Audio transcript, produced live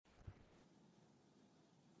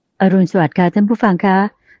อรุณสวัสดิ์ค่ะท่านผู้ฟังคะ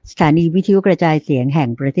สถานีวิทยุกระจายเสียงแห่ง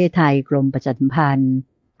ประเทศไทยกรมประชาสัมพันธ์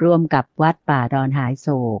ร่วมกับวัดป่าดอนหายโศ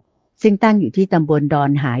กซึ่งตั้งอยู่ที่ตำบลดอ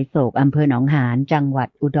นหายโศกอำเภอหนองหานจังหวัด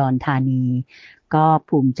อุดรธานีก็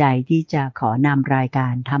ภูมิใจที่จะขอนำรายกา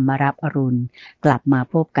รธรรมรับอรุณกลับมา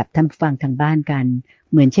พบกับท่านผู้ฟังทางบ้านกัน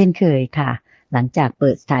เหมือนเช่นเคยค่ะหลังจากเปิ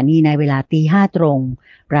ดสถานีในเวลา 5:00 นตรง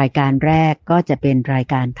รายการแรกก็จะเป็นราย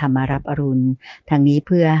การธรรมรับอรุณทางนี้เ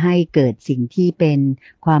พื่อให้เกิดสิ่งที่เป็น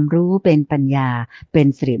ความรู้เป็นปัญญาเป็น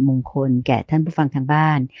สิริมงคลแก่ท่านผู้ฟังทางบ้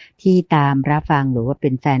านที่ตามรับฟังหรือว่าเป็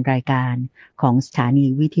นแฟนรายการของสถานี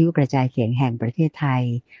วิทยุกระจายเสียงแห่งประเทศไทย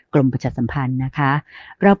กรมประชาสัมพันธ์นะคะ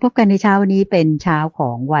เราพบกันในเช้าวันนี้เป็นเช้าข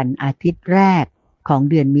องวันอาทิตย์แรกของ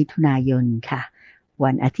เดือนมิถุนายนค่ะ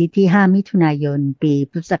วันอาทิตย์ที่ 5 มิถุนายนปี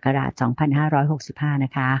พุทธศักราช 2565 น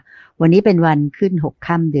ะคะวันนี้เป็นวันขึ้น6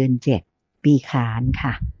ค่ำเดือน 7 ปีขาน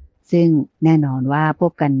ค่ะซึ่งแน่นอนว่าพ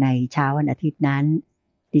บกันในเช้าวันอาทิตย์นั้น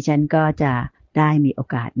ดิฉันก็จะได้มีโอ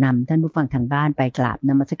กาสนำท่านผู้ฟังทางบ้านไปกราบ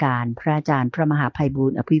นมัสการพระอาจารย์พระมหาไพบู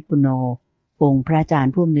ลย์อภิปุโนองค์พระอาจาร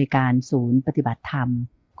ย์ผู้อำนวยการศูนย์ปฏิบัติธรรม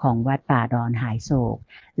ของวัดป่าดอนหายโศก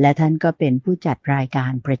และท่านก็เป็นผู้จัดรายกา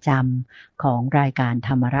รประจำของรายการธ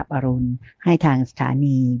รรมรับอรุณให้ทางสถา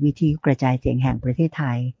นีวิทยุกระจายเสียงแห่งประเทศไท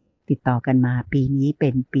ยติดต่อกันมาปีนี้เป็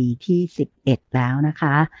นปีที่11แล้วนะค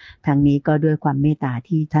ะทั้งนี้ก็ด้วยความเมตตา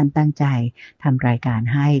ที่ท่านตั้งใจทำรายการ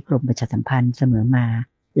ให้กรมประชาสัมพันธ์เสมอมา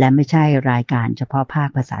และไม่ใช่รายการเฉพาะภาค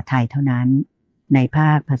ภาษาไทยเท่านั้นในภ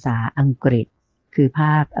าคภาษาอังกฤษคือภ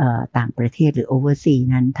าคต่างประเทศหรือโอเวอร์ซี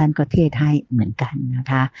นั้นท่านก็เทศให้เหมือนกันนะ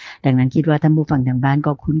คะดังนั้นคิดว่าท่านผู้ฟังทางบ้าน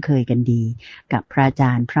ก็คุ้นเคยกันดีกับพระอาจ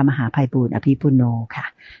ารย์พระมหาไพบูลย์อภิปุโนค่ะ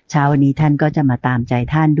เช้าวันนี้ท่านก็จะมาตามใจ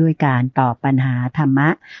ท่านด้วยการตอบปัญหาธรรมะ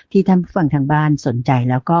ที่ท่านผู้ฟังทางบ้านสนใจ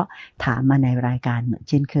แล้วก็ถามมาในรายการเหมือน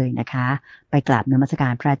เช่นเคยนะคะไปกราบนมัสกา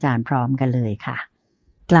รพระอาจารย์พร้อมกันเลยค่ะ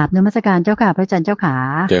กราบนมัสการเจ้าค่ะพระอาจารย์เจ้าขา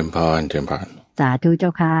เจริญพรเจริญพรสาธุเจ้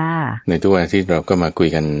าค่ะในทุกวันที่เราก็มาคุย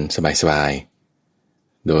กันสบายๆ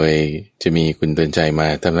โดยจะมีคุณเตือนใจมา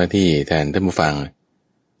ทำหน้าที่แทนท่านผู้ฟัง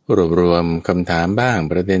รวบรวมคำถามบ้าง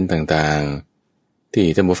ประเด็นต่างๆที่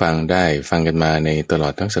ท่านผู้ฟังได้ฟังกันมาในตลอ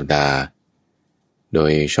ดทั้งสัปดาห์โด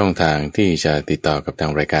ยช่องทางที่จะติดต่อกับทา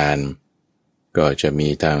งรายการก็จะมี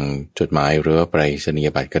ทางจดหมายหรือไปรษณีย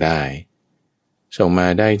บัตรก็ได้ส่งมา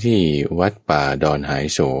ได้ที่วัดป่าดอนหาย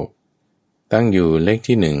โศกตั้งอยู่เลข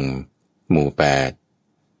ที่1หมู่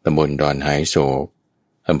8ตำบลดอนหายโศก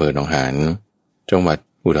อำเภอหนองหานจังหวัด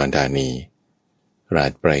อุดรธานีรหั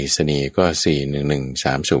สไปรษณีย์ก็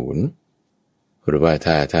41130หรือว่า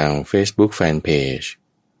ถ้าทาง Facebook Fanpage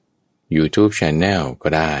YouTube Channel ก็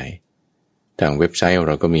ได้ทางเว็บไซต์เ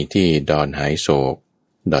ราก็มีที่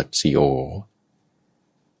donhaisok.co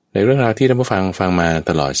ในเรื่องราวที่ท่านผู้ฟังมา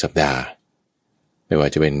ตลอดสัปดาห์ไม่ว่า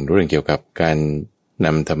จะเป็นเรื่องเกี่ยวกับการน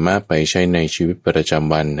ำธรรมะไปใช้ในชีวิตประจ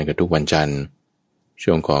ำวันในทุกวันจันทร์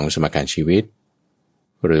ช่วงของสมการชีวิต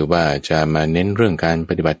หรือว่าจะมาเน้นเรื่องการ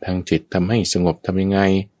ปฏิบัติทางจิตทำให้สงบทำยังไง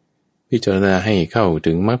พิจารณาให้เข้า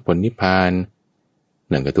ถึงมรรคผลนิพพาน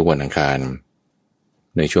นั่นก็ทุกวันอังคาร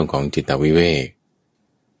ในช่วงของจิตวิเวก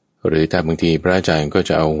หรือถ้าบางทีพระอาจารย์ก็จ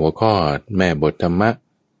ะเอาหัวข้อแม่บทธรรมะ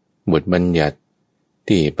บทบัญญัติ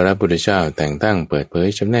ที่พระพุทธเจ้าแต่งตั้งเปิดเผย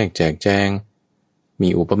จำแนกแจกแจงมี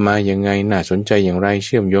อุปมายังไงน่าสนใจอย่างไรเ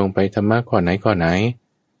ชื่อมโยงไปธรรมะข้อไหน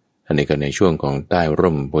อันนี้ก็ในช่วงของใต้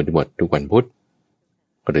ร่มโพธิบททุกวันพุธ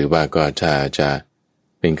หรือว่าก็จะ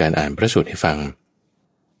เป็นการอ่านพระสูตรให้ฟัง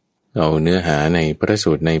เอาเนื้อหาในพระ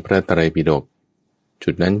สูตรในพระไตรปิฎกจุ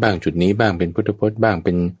ดนั้นบ้างจุดนี้บ้างเป็นพุทธพจน์บ้างเ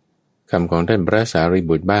ป็นคำของท่านพระสารี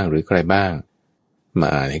บุตรบ้างหรือใครบ้างมา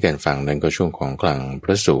อ่านให้กันฟังนั่นก็ช่วงของคลังพ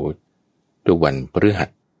ระสูตรทุกวันพฤหัส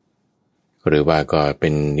หรือว่าก็เป็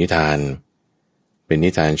นนิทาน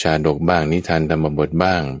ชาดกบ้างนิทานธรรมบท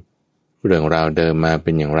บ้างเรื่องราวเดิมมาเ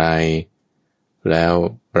ป็นอย่างไรแล้ว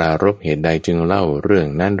ปรารภเหตุใดจึงเล่าเรื่อง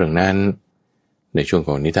นั้นในช่วงข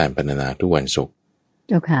องนิทานปรรณนาทุกวันศุกร์เ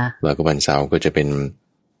จ้าค่ะแล้วก็วันเสาร์ก็จะเป็น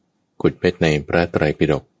ขุดเพชรในพระไตรปิ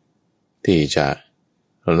ฎกที่จะ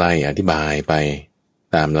ไล่อธิบายไป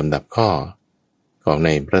ตามลำดับข้อของใน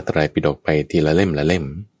พระไตรปิฎกไปทีละเล่ม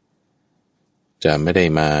จะไม่ได้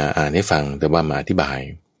มาอ่านให้ฟังแต่ว่ามาอธิบาย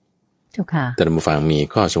เจ้าค่ะแต่ท่านผู้ฟังมี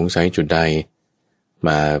ข้อสงสัยจุดใดม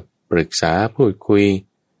าปรึกษาพูดคุย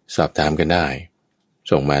สอบถามกันได้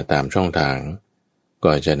ส่งมาตามช่องทาง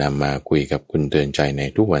ก็จะนำมาคุยกับคุณเตือนใจใน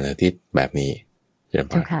ทุกวันอาทิตย์แบบนี้เ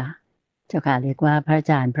จ้าค่ะเรียกว่าพระอา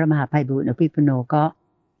จารย์พระมหาไพบูลย์อภิปุโนก็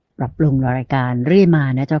ปรับปรุงรายการเรื่อยมา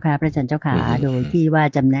นะเจ้าค่ะพระอาจารย์เจ้าค่ะโดยที่ว่า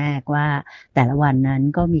จำแนกว่าแต่ละวันนั้น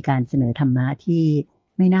ก็มีการเสนอธรรมะที่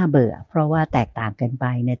ไม่น่าเบื่อเพราะว่าแตกต่างกันไป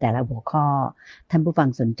ในแต่ละหัวข้อท่านผู้ฟัง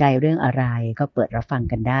สนใจเรื่องอะไรก็เปิดรับฟัง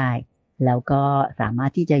กันได้แล้วก็สามาร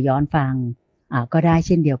ถที่จะย้อนฟัง ก็ได้เ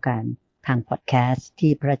ช่นเดียวกันทางพอดแคสต์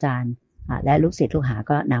ที่พระอาจารย์และลูกศิษย์ลูกหา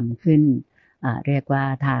ก็นำขึ้นเรียกว่า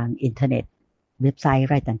ทางอินเทอร์เน็ตเว็บไซต์อ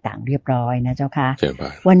ะไรต่างๆเรียบร้อยนะเจ้าค่ะ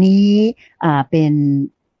วันนี้เป็น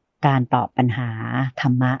การตอบปัญหาธร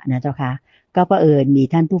รมะนะเจ้าค่ะก็เผอิญมี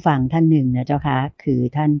ท่านผู้ฟังท่านหนึ่งนะเจ้าค่ะคือ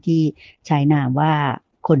ท่านที่ใช้นามว่า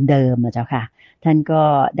คนเดิมนะเจ้าค่ะท่านก็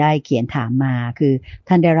ได้เขียนถามมาคือ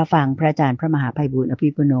ท่านได้รับฟังพระอาจารย์พระมหาไพบูลย์อภิ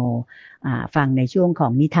ปุโนฟังในช่วงขอ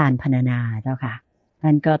งนิทานพรรณนาเจ้าค่ะท่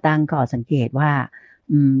านก็ตั้งข้อสังเกตว่า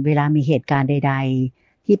เวลามีเหตุการณ์ใด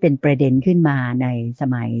ๆที่เป็นประเด็นขึ้นมาในส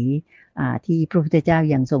มัยที่พระพุทธเจ้า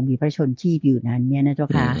ยังทรงมีพระชนชีพอยู่นั้นเนี่ยนะเจ้า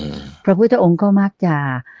ค่ะพระพุทธองค์ก็มักจะ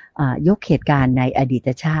ยกเหตุการณ์ในอดีต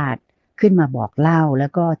ชาติขึ้นมาบอกเล่าแล้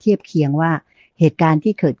วก็เทียบเคียงว่าเหตุการณ์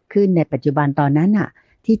ที่เกิดขึ้นในปัจจุบันตอนนั้น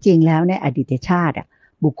ที่จริงแล้วในอดีตชาติ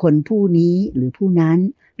บุคคลผู้นี้หรือผู้นั้น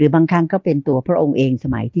หรือบางครั้งก็เป็นตัวพระองค์เองส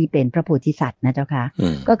มัยที่เป็นพระโพธิสัตว์นะเจ้าค่ะ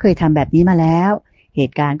ก็เคยทำแบบนี้มาแล้วเห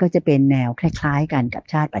ตุการณ์ก็จะเป็นแนวคล้ายๆกันกับ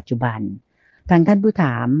ชาติปัจจุบันทางท่านผู้ถ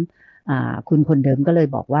ามคุณคนเดิมก็เลย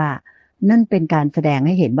บอกว่านั่นเป็นการแสดงใ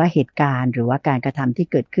ห้เห็นว่าเหตุการณ์หรือว่าการกระทำที่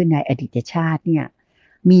เกิดขึ้นในอดีตชาติเนี่ย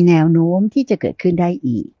มีแนวโน้มที่จะเกิดขึ้นได้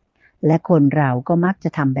อีกและคนเราก็มักจะ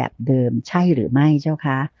ทำแบบเดิมใช่หรือไม่เจ้าค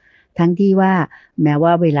ะทั้งที่ว่าแม้ว่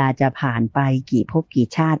าเวลาจะผ่านไปกี่ภพกี่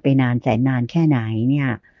ชาติไปนานแสนนานแค่ไหนเนี่ย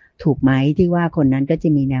ถูกไหมที่ว่าคนนั้นก็จะ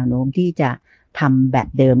มีแนวโน้มที่จะทำแบบ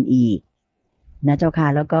เดิมอีกนะเจ้าค่ะ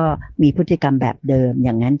แล้วก็มีพฤติกรรมแบบเดิมอ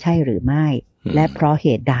ย่างนั้นใช่หรือไม่และเพราะเห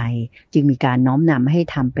ตุใดจึงมีการน้อมนำให้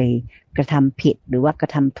ทำไปกระทำผิดหรือว่ากร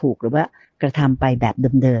ะทำถูกหรือว่ากระทำไปแบบ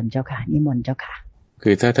เดิมๆเจ้าค่ะนิมนต์เจ้าค่ะคื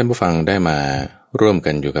อถ้าท่านผู้ฟังได้มาร่วม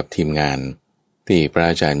กันอยู่กับทีมงานที่พระ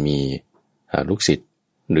อาจารย์มีลูกศิษย์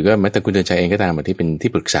หรือก็แม้แต่คุณเดินใจเองก็ตามที่เป็นที่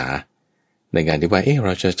ปรึกษาในการที่ว่าเร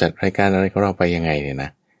าจะจัดรายการอะไรของเราไปยังไงเนี่ยนะ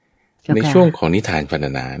ในช่วงของนิทานพรรณ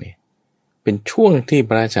นาเนี่ยเป็นช่วงที่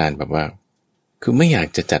พระอาจารย์แบบว่าคือไม่อยาก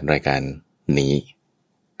จะจัดรายการนี้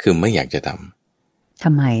คือไม่อยากจะท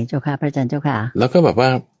ำไมเจ้าค่ะพระอาจารย์เจ้าค่ะแล้วก็แบบว่า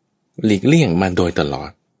หลีกเลี่ยงมาโดยตลอ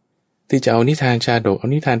ดที่จะเอานิทานชาดกเอา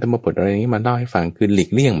นิทานธรรมบทอะไรนี้มาเล่าให้ฟังคือหลีก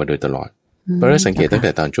เลี่ยงมาโดยตลอดเพราะเราสังเกตตั้งแ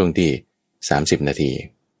ต่ตอนช่วงที่30นาที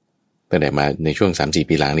ตั้งแต่มาในช่วง 3-4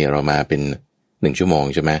 ปีหลังเนี่ยเรามาเป็น1ชั่วโมง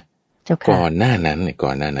ใช่ไหมก่อนหน้านั้น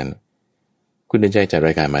คุณเดินใจจัดร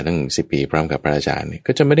ายการมาตั้ง10 ปีพร้อมกับพระอาจารย์เนี่ย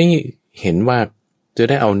ก็จะไม่ได้เห็นว่าจะ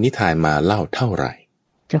ได้เอานิทานมาเล่าเท่าไหร่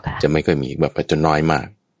จะไม่เคยมีแบบจะน้อยมา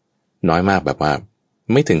กแบบว่า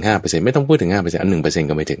ไม่ถึง 5% ไม่ต้องพูดถึง 5% 1%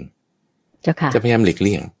 ก็ไม่ถึงจะพยายามหลีกเ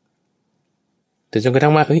ลี่ยงแต่จนกระทั่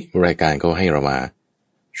งว่ารายการเขาให้เรามา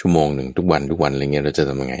ชั่วโมงหนึ่งทุกวันอะไรเงี้ยเราจะ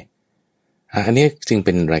ทำยังไงอันนี้จึงเ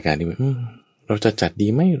ป็นรายการที่เราจะจัดดี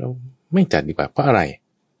ไหมเราไม่จัดดีกว่าเพราะอะไร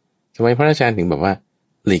ทำไมพระอาจารย์ถึงแบบว่า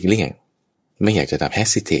หลีกเลี่ยงไม่อยากจะทำ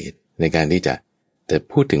hesitate ในการที่จะ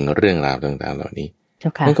พูดถึงเรื่องราวต่างๆเหล่านี้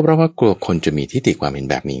นั่นก็เพราะว่ากลัวคนจะมีทิฏฐิความเห็น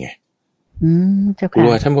แบบนี้ไงกลั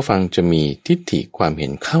วท่านผู้ฟังจะมีทิฏฐิความเห็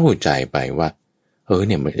นเข้าใจไปว่าเ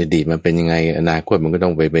นี่ยอดีตมันเป็นยังไงอนาคตมันก็ต้อ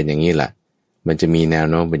งไปเป็นอย่างนี้แหละมันจะมีแนว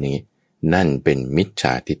โน้มเป็นอย่างนี้นั่นเป็นมิจฉ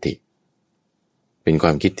าทิฏฐิเป็นคว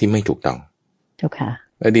ามคิดที่ไม่ถูกต้องเจ้าค่ะ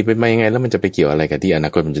อดีตเป็นมายังไงแล้วมันจะไปเกี่ยวอะไรกับที่อนา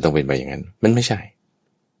คตมันจะต้องเป็นไปอย่างนั้นมันไม่ใช่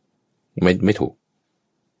ไม่ถูก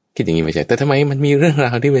คิดอย่างนี้ไม่ใช่แต่ทำไมมันมีเรื่องร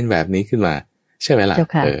าวที่เป็นแบบนี้ขึ้นมาใช่ไหมล่ะ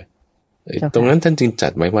ตรงนั้นท่านจึงจั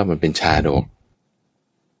ดไว้ว่ามันเป็นชาดก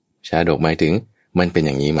หมายถึงมันเป็นอ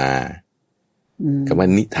ย่างนี้มาคำว่า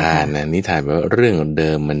นิทานนะนิทานแปลว่าเรื่องเดิ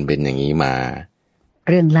มมันเป็นอย่างนี้มา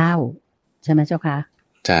เรื่องเล่าใช่ไหมเจ้าค่ะ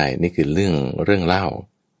ใช่นี่คือเรื่องเล่า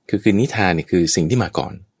คือนิทานนี่คือสิ่งที่มาก่อ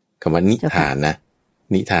นคำว่านิทานนะ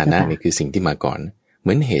นี่คือสิ่งที่มาก่อนเห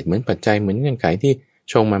มือนเหตุเหมือนปัจจัยเหมือนเงื่อนไขที่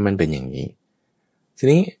ชงมามันเป็นอย่างนี้ที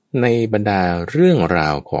นี้ในบรรดาเรื่องรา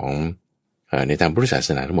วของในทางพุทธศาส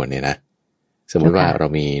นาทั้งหมดเนี่ยนะสมมติว่าเรา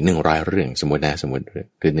มี100เรื่องสมมติ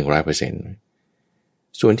คือ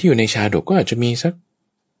 100% ส่วนที่อยู่ในชาดกก็อาจจะมีสัก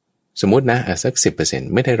สมมตินะสัก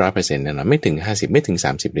 10% ไม่ได้ 100% นะไม่ถึง50ไม่ถึง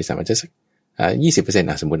30ด้วยซ้ำอาจจะสัก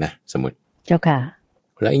20%สมมติเจ้าค่ะ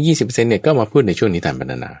แล้ว 20% เนี่ยก็มาพูดในช่วงนิทานพร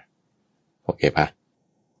รณนาโอเคปะ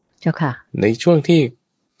เจ้าค่ะในช่วงที่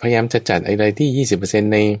พยายามจะจัดอะไรที่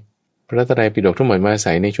 20% ในพระไตรปิฎกทั้งหมดมาใ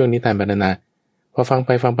ส่ในช่วงนิทานพรรณนาพอฟังไป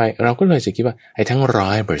เราก็เลยจะคิดว่าไอ้ทั้ง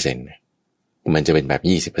 100% มันจะเป็นแบ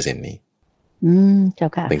บ 20% นี้เจ้า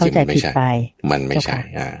ค่ะเข้าใจผิดไปมันไม่ใช่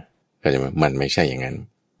ก็จะมันไม่ใช่อย่างนั้น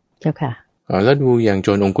เจ้าค่ะแล้วดูอย่างโจ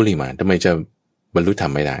รองคุลิมานทำไมจะบรรลุธร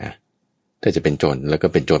รมไม่ได้ถ้าจะเป็นโจรแล้วก็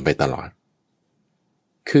เป็นโจรไปตลอด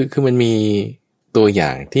คือมันมีตัวอย่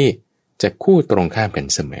างที่จะคู่ตรงข้ามกัน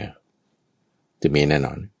เสมอจะมีแน่น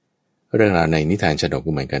อนเรื่องราวในนิทานชาดก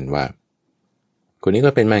ก็เหมือนกันว่าคนนี้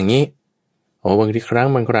ก็เป็นมาอย่างนี้บางที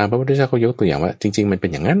บางคราวพระพุทธเจ้าเขายกตัวอย่างว่าจริงๆมันเป็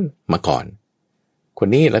นอย่างนั้นมาก่อน ค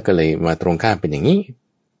นนี้แล้วก็เลยมาตรงข้ามเป็นอย่างนี้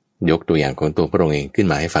ยกตัวอย่างของตัวพระองค์เองขึ้น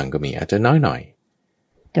มาให้ฟังก็มีอาจจะน้อยหน่อย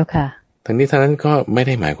เจ้าค่ะทั้งนี้ทั้งนั้นก็ไม่ไ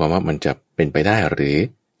ด้หมายความว่ามันจะเป็นไปได้หรือ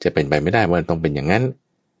จะเป็นไปไม่ได้ว่าต้องเป็นอย่างนั้น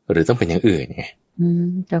หรือต้องเป็นอย่างอื่นไง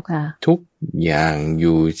เจ้าค่ะทุกอย่างอ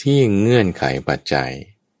ยู่ที่เงื่อนไขปัจจัย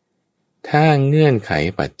ถ้าเงื่อนไข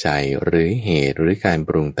ปัจจัยหรือเหตุหรือการป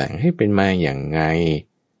รุงแต่งให้เป็นมาอย่างไง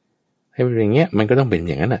ให้เป็นอย่างเงี้ยมันก็ต้องเป็น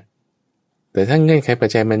อย่างนั้นน่ะแต่ถ้าเงื่อนไขปัจ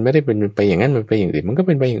จัยมันไม่ได้เป็นไปอย่างนั้นมันไปอย่างอื่นมันก็เ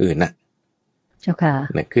ป็นไปอย่างอื่นน่ะเจ้าค่ะ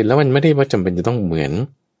นะคือแล้วมันไม่ได้ว่าจำเป็นจะต้องเหมือน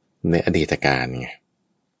ในอดีตการไง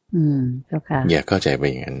เจ้าค่ะอย่าเข้าใจไป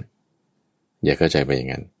อย่างนั้นอย่าเข้าใจไปอย่าง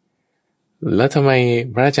นั้นแล้วทำไม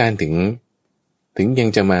พระอาจารย์ถึงยัง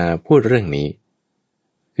จะมาพูดเรื่องนี้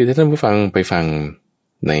คือถ้าท่านผู้ฟังไปฟัง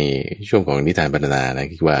ในช่วงของนิทานบรรณานะ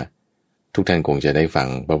คิดว่าทุกท่านคงจะได้ฟัง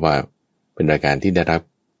เพราะว่าเป็นรายการที่ได้รับ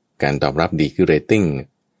การตอบรับดีคือเรตติ้ง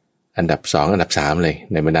อันดับ2อันดับ3เลย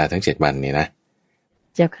ในบรรดาทั้ง7วันนี้นะ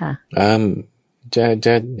เจ้าค่ะจ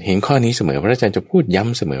ะเห็นข้อนี้เสมอพระอาจารย์จะพูดย้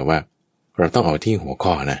ำเสมอว่าเราต้องเอาที่หัว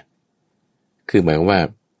ข้อนะคือหมายว่า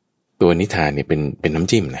ตัวนิทานเนี่ยเป็นน้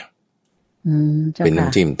ำจิ้มนะเป็นน้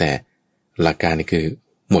ำจิ้มแต่หลักการนี่คือ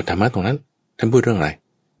หมวดธรรมะตรงนั้นท่านพูดเรื่องอะไร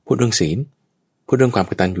พูดเรื่องศีลพูดเรื่องความ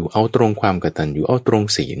กตัญญูเอาตรงความกตัญญูเอาตรง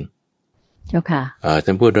ศีลเจ้าค่ะท่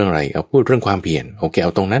านพูดเรื่องอะไรเอาพูดเรื่องความเพียรโอเคเอ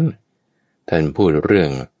าตรงนั้นท่านพูดเรื่อง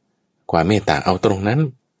ความเมตตาเอาตรงนั้น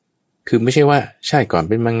คือไม่ใช่ว่าใช่ก่อนเ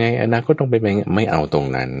ป็นมาไงอนาคตต้องเป็นยังไงไม่เอาตรง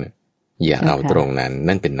นั้นอย่าเอาตรงนั้น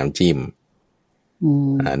นั่นเป็นน้ำจิ้ม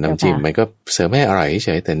น้ำจิ้มมันก็เสริมให้อร่อยเฉ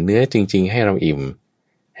ยแต่เนื้อจริงๆให้เราอิ่ม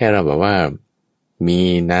ให้เราแบบว่ามี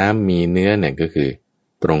น้ำมีเนื้อเนี่ยก็คือ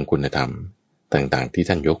ตรงคุณธรรมต่างๆที่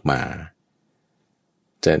ท่านยกมา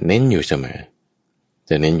จะเน้นอยู่เสมอ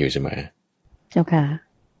จะเน้นอยู่เสมอเจ้าค่ะ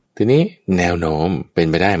ทีนี้แนวโน้มเป็น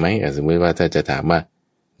ไปได้ไหมสมมติว่าถ้าจะถามว่า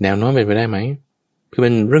แนวโน้มเป็นไปได้ไหมคือเป็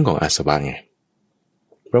นเรื่องของอาสวะไง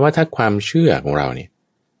เพราะว่าถ้าความเชื่อของเราเนี่ย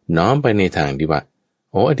น้อมไปในทางที่ว่า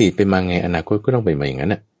โอ้อดีตเป็นมาไงอนาคตก็ต้องเป็นมาอย่างนั้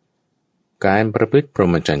นน่ะการประพฤติพร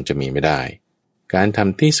หมจรรย์จะมีไม่ได้การท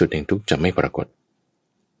ำที่สุดแห่งทุกข์จะไม่ปรากฏ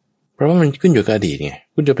เพราะว่ามันขึ้นอยู่กับอดีตไง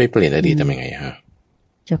คุณจะไปเปลี่ยนอดีตทำยังไงฮะ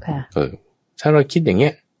เจ้าค่ะถ้าเราคิดอย่างเงี้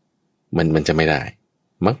ยมันจะไม่ได้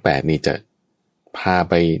มรรค8นี่จะพา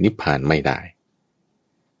ไปนิพพานไม่ได้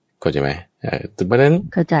เข้าใจไหมเพราะฉะนั้น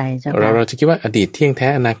เข้าใจเจ้าเราจะคิดว่าอดีตเที่ยงแท้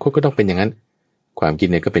อนาคตก็ต้องเป็นอย่างนั้นความคิด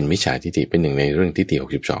เนี่ยก็เป็นมิจฉาทิฏฐิเป็นหนึ่งในเรื่องทิฏฐิ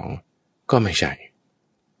62ก็ไม่ใช่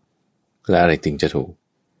แล้วอะไรจึงจะถูก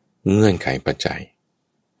เงื่อนไขปัจจัย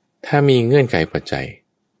ถ้ามีเงื่อนไขปัจจัย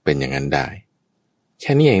เป็นอย่างนั้นได้แ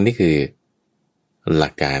ค่นี้เองนี่คือหลั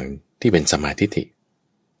กการที่เป็นสัมมาทิฏฐิ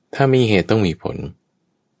ถ้ามีเหตุต้องมีผล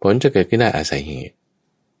ผลจะเกิดขึ้นได้อาศัยเหตุ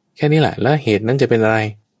แค่นี้แหละแล้วเหตุนั้นจะเป็นอะไร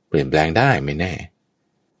เปลี่ยนแปลงได้ไม่แน่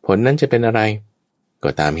ผลนั้นจะเป็นอะไรก็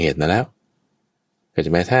ตามเหตุนั่นแล้วก็จ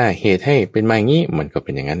ะแม้ถ้าเหตุให้เป็นมาอย่างนี้มันก็เ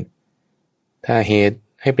ป็นอย่างนั้นถ้าเหตุ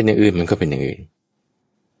ให้เป็นอย่างอื่นมันก็เป็นอย่างอื่น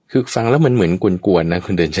คือฟังแล้วมันเหมือนกวนๆนะ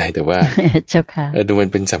คุณเดินใจแต่ว่า เจ้าค่ะดูมัน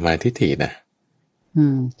เป็นสัมมาทิฏฐินะ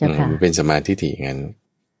เจ้าค่ะมันเป็นสัมมาทิฏฐิงั้น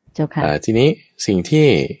เจ้าค่ะทีนี้สิ่งที่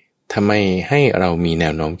ทำไมให้เรามีแน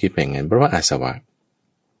วโน้มคิดแบบนั้นเพราะว่าอาสวะ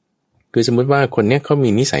คือสมมุติว่าคนเนี้ยเขามี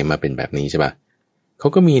นิสัยมาเป็นแบบนี้ใช่ป่ะเขา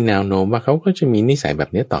ก็มีแนวโน้มว่าเขาก็จะมีนิสัยแบ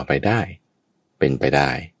บนี้ต่อไปได้เป็นไปได้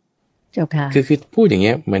เจ้าค่ะคือพูดอย่างเ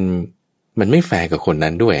งี้ยมันไม่แฟร์กับคน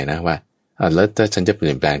นั้นด้วยนะว่าแล้วถ้าฉันจะเป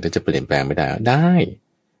ลี่ยนแปลงจะเปลี่ยนแปลงไม่ได้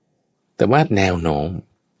แต่ว่าแนวโน้ม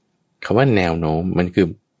คำว่าแนวโน้มมันคือ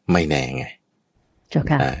ไม่แน่ไงเจ้า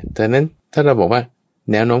ค่ะแต่นั้นถ้าเราบอกว่า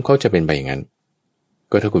แนวโน้มเขาจะเป็นไปอย่างนั้น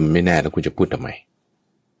ก็ถ้าคุณไม่แน่แล้วคุณจะพูดทำไม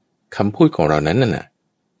คำพูดของเรานั้นน่ะ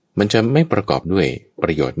มันจะไม่ประกอบด้วยป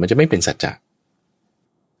ระโยชน์มันจะไม่เป็นสัจจะ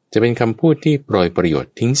จะเป็นคำพูดที่โปรยประโยช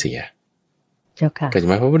น์ทิ้งเสียเจ้าค่ะก็จะ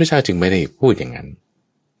หมายพระพุทธเจ้าจึงไม่ได้พูดอย่างนั้น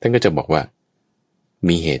ท่านก็จะบอกว่า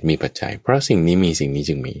มีเหตุมีปัจจัยเพราะสิ่งนี้มีสิ่งนี้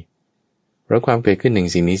จึงมีเพราะความเกิดขึ้นหนึ่ง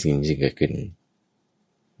สิ่งนี้จึงเกิดขึ้น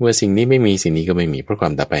เมื่อสิ่งนี้ไม่มีสิ่งนี้ก็ไม่มีเพราะควา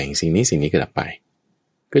มดับไปแห่งสิ่งนี้ก็ดับไป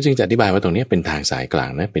ก็จึงจะอธิบายว่าตรงนี้เป็นทางสายกลาง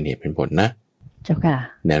นะเป็นเหตุเป็นผลนะเจ้าค่ะ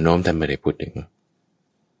แนวโน้มท่านไม่ได้พูดถึง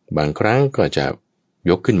บางครั้งก็จะ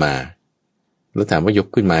ยกขึ้นมาแล้วถามว่ายก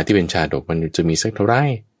ขึ้นมาที่เป็นชาดกมันจะมีสักเท่าไหร่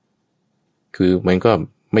คือมันก็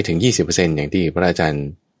ไม่ถึง 20% อย่างที่พระอาจารย์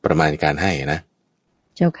ประมาณการให้นะ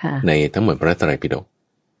เจ้าค่ะในทั้งหมดพระไตรปิฎก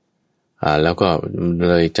แล้วก็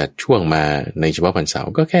เลยจัดช่วงมาในเฉพาะพรรษา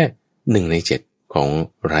ก็แค่1 ใน 7ของ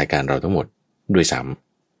รายการเราทั้งหมดด้วยซ้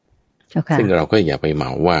ำซึ่งเราก็อย่าไปเหม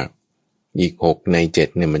าว่าอีก6 ใน 7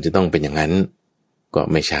เนี่ยมันจะต้องเป็นอย่างนั้นก็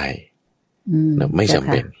ไม่ใช่ไม่จำ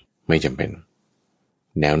เป็น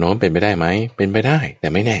แนวโน้มเป็นไปได้ไหมเป็นไปได้แต่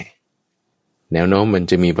ไม่แน่แนวโน้มมัน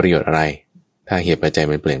จะมีประโยชน์อะไรถ้าเหตุปัจจัย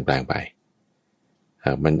มันเปลี่ยนแปลงไป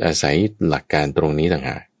มันอาศัยหลักการตรงนี้ต่างห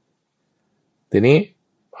ากทีนี้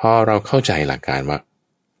พอเราเข้าใจหลักการว่า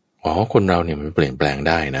คนเราเนี่ยมันเปลี่ยนแปลง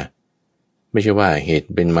ได้นะไม่ใช่ว่าเหตุ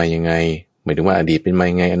เป็นมายังไงหมายถึงว่าอดีตเป็นมา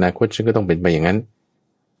ยังไงอนาคตฉันก็ต้องเป็นไปอย่างนั้น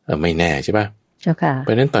ไม่แน่ใช่ปะเจ้าค่ะเพร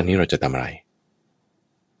าะฉะนั้นตอนนี้เราจะทำอะไร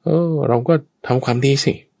เราก็ทำความดี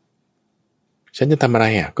สิฉันจะทำอะไร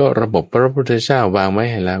ก็ระบบพระพุทธเจ้าวางไว้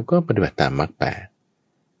ให้แล้วก็ปฏิบัติตามมรรคแปด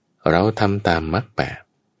เราทำตามมรรคแปด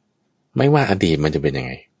ไม่ว่าอดีตมันจะเป็นยังไ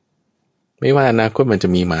งไม่ว่าอนาคตมันจะ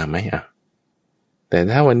มีมาไหมแต่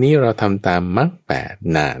ถ้าวันนี้เราทำตามมรรคแปด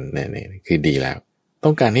นานเนี่ยคือดีแล้วต้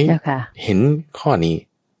องการให้เห็นข้อนี้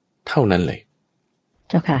เท่านั้นเลย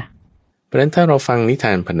เจ้าค่ะเพราะฉะนั้นถ้าเราฟังนิท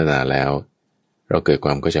านพรรณนาแล้วเราเกิดคว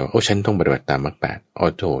ามเข้าใจว่าฉันต้องปฏิบัติตามมรรคแปด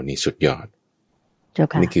โธนี่สุดยอดเจ้า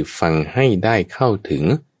ค่ะนี่คือฟังให้ได้เข้าถึง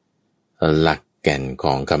หลักแก่นข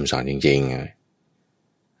องคำสอนจริง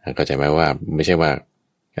ๆเข้าใจไหมว่าไม่ใช่ว่า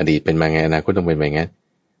อดีตเป็นมาไงอนาคตต้องเป็นไปงั้น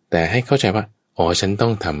แต่ให้เข้าใจว่าฉันต้อ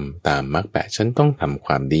งทำตามมรรคแปดฉันต้องทำค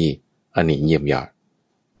วามดีอันนี้เยี่ยมยอด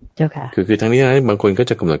เจ้าค่ะคือทั้งนี้ทั้งนั้นบางคนก็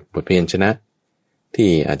จะกำหนดบทเพียรชนะที่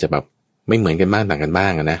อาจจะแบบไม่เหมือนกันบ้างต่างกันบ้า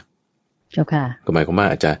งนะเจ้าค่ะก็หมายความว่า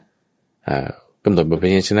อาจจะกำหนดบทเพีย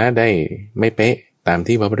รชนะได้ไม่เป๊ะตาม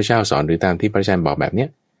ที่พระพุทธเจ้าสอนหรือตามที่พระอาจารย์บอกแบบเนี้ย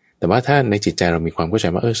แต่ว่าถ้าในจิตใจเรามีความเข้าใจ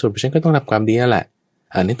ว่าสรุปฉันก็ต้องทำความดีนั่นแหละ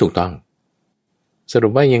อันนี้ถูกต้องสรุ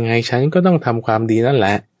ปว่ายังไงฉันก็ต้องทำความดีนั่นแหล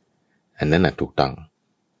ะอันนั้นถูกต้อง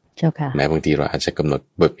เจ้าค่ะแม้บางทีเราอาจจะกำหนด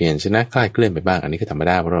บทเพียรชนะคลาดเคลื่อนไปบ้างอันนี้ก็ธรรม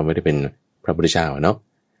ดาเพราะเราไม่ได้เป็นพระพุทธเจ้าเนาะ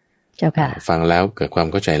เจ้าค่ะฟังแล้วเกิดความ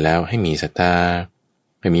เข้าใจแล้วให้มีศรัทธา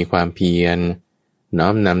ให้มีความเพียรน้อ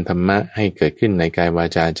มนำธรรมะให้เกิดขึ้นในกายวา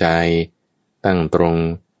จาใจตั้งตรง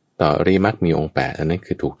ต่ออริยมรรคมีองค์8อันนั้น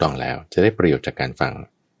คือถูกต้องแล้วจะได้ประโยชน์จากการฟัง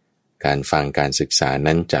การศึกษา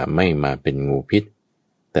นั้นจะไม่มาเป็นงูพิษ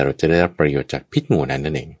แต่เราจะได้รับประโยชน์จากพิษงูนั้น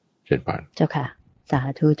นั่นเองเชิญพรเจ้าค่ะสา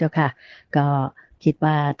ธุเจ้าค่ะก็คิด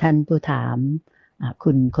ว่าท่านผู้ถาม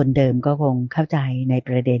คุณคนเดิมก็คงเข้าใจในป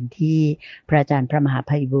ระเด็นที่พระอาจารย์พระมหาไ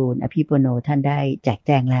พบูลย์อภิปุโนท่านได้แจกแ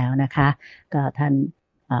จงแล้วนะคะก็ท่าน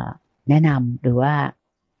แนะนำหรือว่า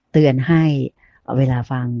เตือนให้เวลา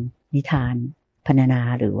ฟังนิทานพรรณนา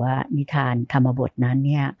หรือว่านิทานธรรมบทนั้น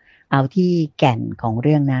เนี่ยเอาที่แก่นของเ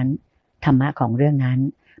รื่องนั้นธรรมะของเรื่องนั้น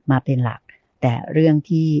มาเป็นหลักแต่เรื่อง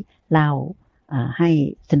ที่เล่าให้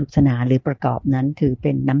สนุกสนานหรือประกอบนั้นถือเ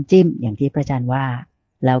ป็นน้ำจิ้มอย่างที่พระอาจารย์ว่า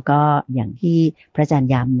แล้วก็อย่างที่พระอาจารย์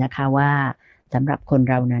ย้ำนะคะว่าสำหรับคน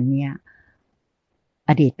เรานั้นเนี่ย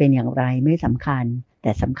อดีตเป็นอย่างไรไม่สำคัญแ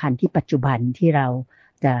ต่สำคัญที่ปัจจุบันที่เรา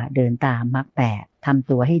จะเดินตามมรรคแปดทำ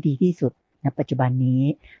ตัวให้ดีที่สุดณปัจจุบันนี้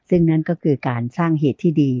ซึ่งนั่นก็คือการสร้างเหตุ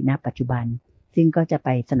ที่ดีณปัจจุบันซึ่งก็จะไป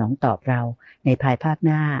สนองตอบเราในภายภาคห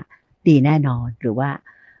น้าดีแน่นอนหรือว่า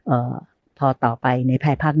พอต่อไปในภ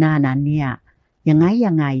ายภาคหน้านั้นเนี่ยยัง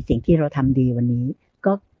ไงสิ่งที่เราทำดีวันนี้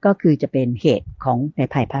ก็คือจะเป็นเหตุของใน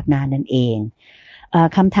ภายภาคหน้านั่นเอง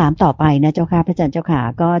คำถามต่อไปนะเจ้าค่ะพระอาจารย์เจ้าค่ะ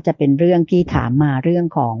ก็จะเป็นเรื่องที่ถามมาเรื่อง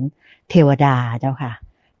ของเทวดาเจ้าค่ะ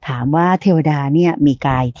ถามว่าเทวดาเนี่ยมีก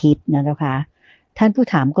ายทิพย์นะเจ้าค่ะท่านผู้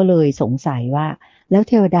ถามก็เลยสงสัยว่าแล้ว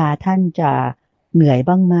เทวดาท่านจะเหนื่อย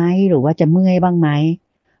บ้างไหมหรือว่าจะเมื่อยบ้างไหม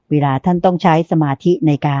เวลาท่านต้องใช้สมาธิใ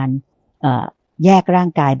นการแยกร่าง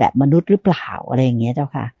กายแบบมนุษย์หรือเปล่าอะไรอย่างเงี้ยเจ้า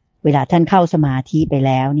ค่ะเวลาท่านเข้าสมาธิไปแ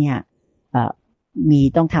ล้วเนี่ยมี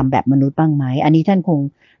ต้องทำแบบมนุษย์บ้างไหมอันนี้ท่านคง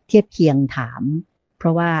เทียบเคียงถามเพร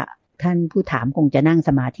าะว่าท่านผู้ถามคงจะนั่งส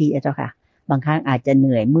มาธิเจ้าค่ะบางครั้งอาจจะเห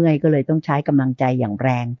นื่อยเมื่อยก็เลยต้องใช้กำลังใจอย่างแร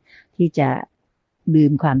งที่จะลื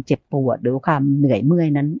มความเจ็บปวดหรือความเหนื่อยเมื่อย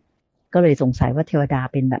นั้นก็เลยสงสัยว่าเทวดา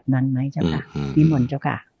เป็นแบบนั้นไหมเจ้าค่ะนิมนต์เจ้า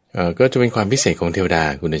ค่ะก็จะเป็นความพิเศษของเทวดา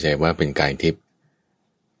คุณใจว่าเป็นกายทิพย์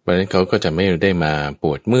เพราะฉะนั้นเขาก็จะไม่ได้มาป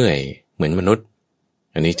วดเมื่อยเหมือนมนุษย์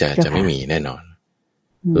อันนี้จะไม่มีแน่นอน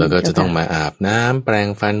แล้วก็จะต้องมาอาบน้ำแปรง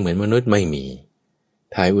ฟันเหมือนมนุษย์ไม่มี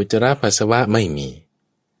ถ่ายอุจจาระปัสสาวะไม่มี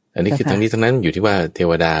อันนี้คือทั้งนี้ทั้งนั้นอยู่ที่ว่าเท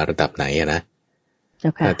วดาระดับไหนนะ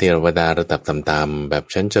ถ้าเทวดาระดับต่ำๆแบบ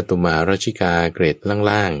ชั้นจตุมาราชิกาเกรด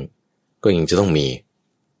ล่างๆก็ยังจะต้องมี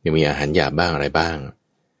ยังมีอาหารหยาบบ้างอะไรบ้าง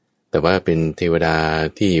แต่ว่าเป็นเทวดา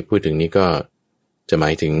ที่พูดถึงนี้ก็จะหมา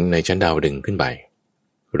ยถึงในชั้นดาวดึงขึ้นไป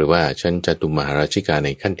หรือว่าชั้นจตุมาราชิกาใน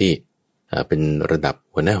ขั้นที่เป็นระดับ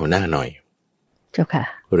หัวหน้าหน่อยเจ้าค่ะ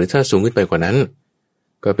หรือถ้าสูงขึ้นไปกว่านั้น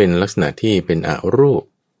ก็เป็นลักษณะที่เป็นอ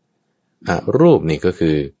รูปนี่ก็คื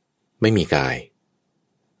อไม่มีกาย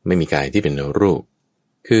ที่เป็นรูป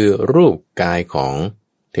คือรูปกายของ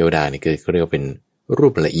เทวดานี่คือเขาเรียกว่าเป็นรู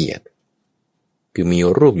ปละเอียดคือมี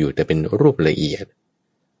รูปอยู่แต่เป็นรูปละเอียด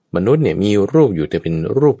มนุษย์เนี่ยมีรูปอยู่แต่เป็น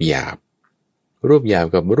รูปหยาบ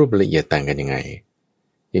กับรูปละเอียดต่างกันยังไง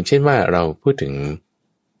อย่างเช่นว่าเราพูดถึง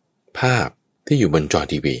ภาพที่อยู่บนจอ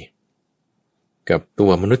ทีวีกับตั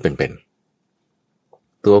วมนุษย์เป็น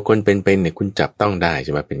ตัวคนเป็นเนี่ยคุณจับต้องได้ใ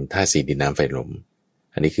ช่ไหมเป็นธาตุสี่ดินน้ำไฟลม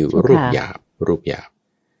อันนี้คือรูปหยาบ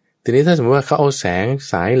ทีนี้ถ้าสมมติว่าเขาเอาแสง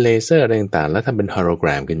สายเลเซอร์อะไรต่างๆแล้วทำเป็นโฮโลแกร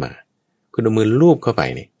มขึ้นมาคุณเอามือลูบเข้าไป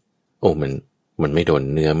นี่โอ้มันไม่โดน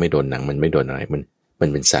เนื้อไม่โดนหนังมันไม่โดนอะไรมัน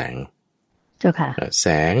เป็นแสงเจ้าค่ะแส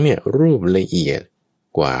งเนี่ยรูปละเอียด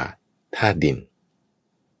กว่าธาตุดิน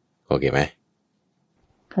โอเคไหม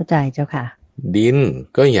เข้าใจเจ้าค่ะดิน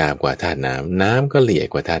ก็หยาบกว่าธาตุน้ำน้ำก็ละเอียด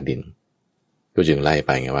กว่าธาตุดินก็จึงไล่ไป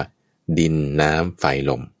ไงว่าดินน้ำไฟ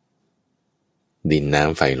ลมดินน้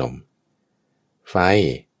ำไฟลมไฟ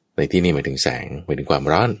ในที่นี้หมายถึงแสงหมายถึงความ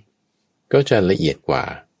ร้อนก็จะละเอียดกว่า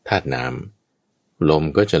ธาตุน้ำลม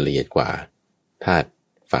ก็จะละเอียดกว่าธาตุ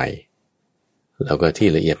ไฟแล้วก็ที่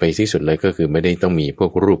ละเอียดไปที่สุดเลยก็คือไม่ได้ต้องมีพว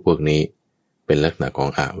กรูปพวกนี้เป็นลักษณะของ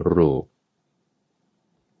อรูป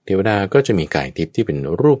เทวดาก็จะมีกายทิพย์ที่เป็น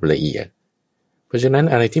รูปละเอียดเพราะฉะนั้น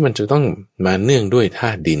อะไรที่มันจะต้องมาเนื่องด้วยธ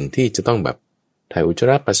าตุดินที่จะต้องแบบถ่ายอุจจา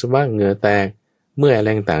ระปัสสาวะเหงื่อแตกเมื่ออะไร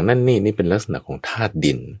ต่างๆนั่นนี่เป็นลักษณะของธาตุ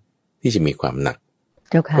ดินที่จะมีความหนัก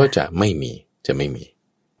ก็จะไม่มี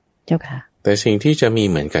เจ้าค่ะแต่สิ่งที่จะมี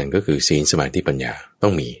เหมือนกันก็คือศีลสมาธิปัญญาต้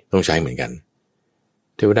องใช้เหมือนกัน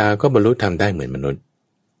เทวดาก็บรรลุธรรมได้เหมือนมนุษย์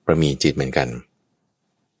ประมีจิตเหมือนกัน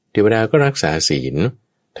เทวดาก็รักษาศีล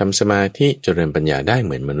ทำสมาธิเจริญปัญญาได้เ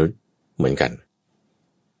หมือนมนุษย์เหมือนกัน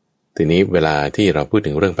ทีนี้เวลาที่เราพูด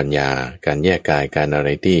ถึงเรื่องปัญญาการแยกกายการอะไร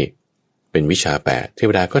ที่เป็นวิชา8เท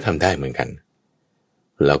วดาก็ทำได้เหมือนกัน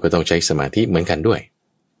เราก็ต้องใช้สมาธิเหมือนกันด้วย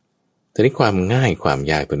ทีนี้ความง่ายความ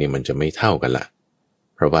ยากตัวนี้มันจะไม่เท่ากันละ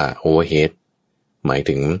เพราะว่าโอเวอร์เฮดหมาย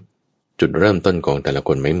ถึงจุดเริ่มต้นของแต่ละค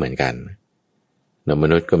นไม่เหมือนกันม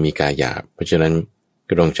นุษย์ก็มีกายหยาบเพราะฉะนั้น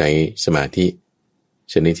ก็ต้องใช้สมาธิ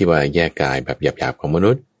ชนิดที่ว่าแยกกายแบบหยาบๆของม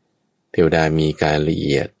นุษย์เทวดามีกายละเ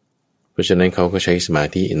อียดเพราะฉะนั้นเขาก็ใช้สมา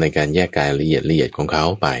ธิในการแยกกายละเอียดของเขา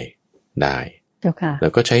ไปได้แล้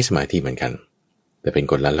วก็ใช้สมาธิเหมือนกันแต่เป็น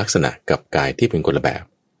คนละลักษณะกับกายที่เป็นคนละแบบ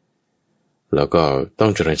แล้วก็ต้อ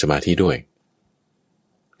งเจริญสมาธิด้วย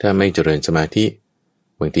ถ้าไม่เจริญสมาธิ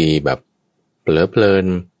บางทีแบบเผลอเพลิน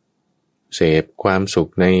เสพความสุ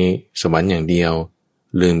ขในสวรรค์อย่างเดียว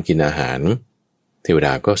ลืมกินอาหารเทวด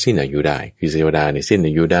าก็สิ้นอายุได้คือเทวดาในสิ้นอ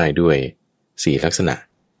ายุได้ด้วย4ลักษณะ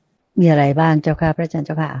มีอะไรบ้างเจ้าค่ะพระอาจารย์เ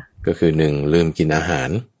จ้าค่ะก็คือ1ลืมกินอาหาร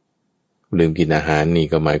นี่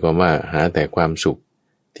ก็หมายความว่าหาแต่ความสุข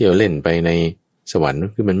เที่ยวเล่นไปในสวรรค์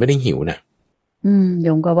คือมันไม่ได้หิวนะโย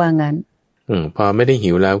มก็ว่างั้นพอไม่ได้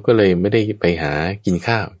หิวแล้วก็เลยไม่ได้ไปหากิน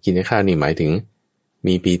ข้าวนี่หมายถึง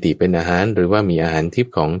มีปีติเป็นอาหารหรือว่ามีอาหารทิพ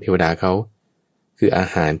ย์ของเทวดาเขาคืออา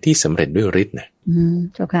หารที่สำเร็จด้วยฤทธิ์นะ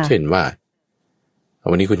เจ้าค่ะเช่นว่า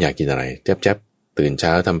วันนี้คุณอยากกินอะไรแจ๊บตื่นเช้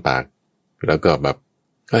าทำปากแล้วก็แบบ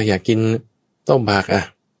อยากกินต้มผัก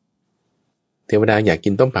เทวดาอยากกิ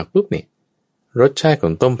นต้มผักปุ๊บนี่รสชาติข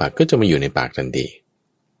องต้มผักก็จะมาอยู่ในปากทันที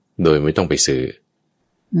โดยไม่ต้องไปซื้อ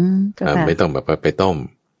ไม่ต้องแบบไปต้ม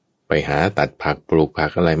ไปหาตัดผักปลูกผั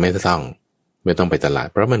กอะไรไม่ต้องไปตลาด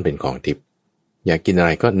เพราะมันเป็นของทิพย์อยากกินอะไ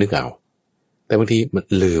รก็นึกเอาแต่บางทีมัน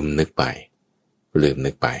ลืมนึกไปพอลื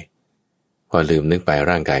มนึกไป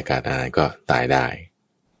ร่างกายขาดอาหารก็ตายได้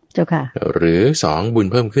เจ้าค่ะหรือ2บุญ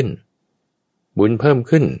เพิ่มขึ้น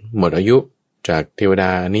หมดอายุจากเทวด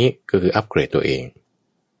านี้ก็คืออัปเกรดตัวเอง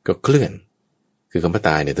ก็เคลื่อนคือคำว่าต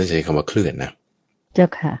ายเนี่ยต้องใช้คำว่าเคลื่อนนะเจ้า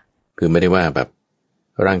ค่ะคือไม่ได้ว่าแบบ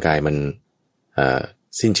ร่างกายมัน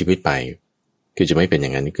สิ้นชีวิตไปคือจะไม่เป็นอย่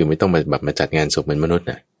างนั้นคือไม่ต้องมาจัดงานศพเหมือนมนุษย์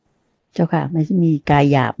นะเจ้าค่ะไม่มีกาย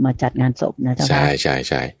หยาบมาจัดงานศพนะเจ้าค่ะใ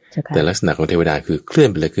ช่แต่ลักษณะของเทวดาคือเคลื่อน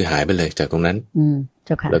ไปเลยคือหายไปเลยจากตรงนั้นเ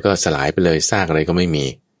จ้าค่ะแล้วก็สลายไปเลยซากอะไรก็ไม่มี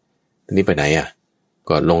ทีนี้ไปไหน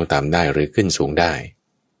ก็ลงต่ำได้หรือขึ้นสูงได้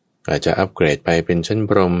อาจจะอัปเกรดไปเป็นชั้น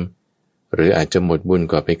พรหมหรืออาจจะหมดบุญ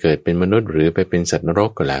ก็ไปเกิดเป็นมนุษย์หรือไปเป็นสัตว์นรก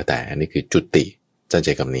ก็แล้วแต่อันนี้คือจุติจะใจ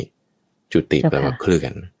คำนี้จุติแปลว่าเคลื่อ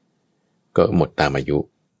นก็หมดตามอายุ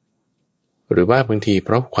หรือว่าบางทีเพ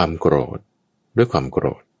ราะความโกรธด้วยความโกร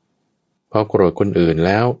ธพอโกรธคนอื่นแ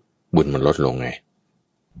ล้วบุญมันลดลงไง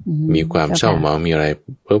มีความเศร้าหมองมีอะไร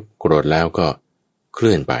ปุ๊บโกรธแล้วก็เค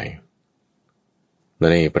ลื่อนไปและ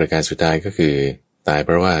ในประการสุดท้ายก็คือตายเพ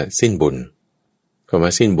ราะว่าสิ้นบุญคำว่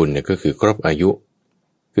าสิ้นบุญเนี่ยก็คือครบอายุ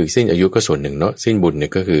คือสิ้นอายุก็ส่วนหนึ่งเนาะสิ้นบุญเนี่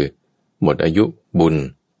ยก็คือหมดอายุบุญ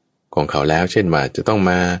ของเขาแล้วเช่นว่าจะต้อง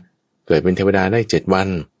มาเกิดเป็นเทวดาได้7วัน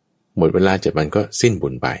หมดเวลา7วันก็สิ้นบุ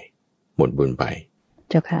ญไปหมดบุญไป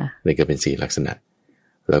เจ้าค่ะนี่ก็เป็น4ลักษณะ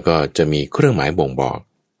แล้วก็จะมีเครื่องหมายบ่งบอก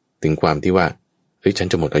ถึงความที่ว่าฉัน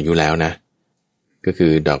จะหมดอายุแล้วนะก็คื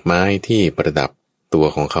อดอกไม้ที่ประดับตัว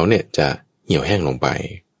ของเขาเนี่ยจะเหี่ยวแห้งลงไป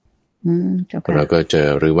เราก็จะ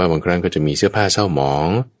หรือว่าบางครั้งก็จะมีเสื้อผ้าเศร้าหมอง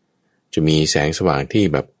จะมีแสงสว่างที่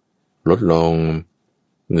แบบลดลง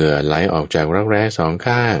เหงื่อไหลออกจากรักแร้2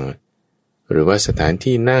ข้างหรือว่าสถาน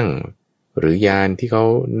ที่นั่งหรือยานที่เขา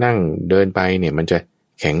นั่งเดินไปเนี่ยมันจะ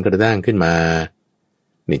แข็งกระด้างขึ้นมา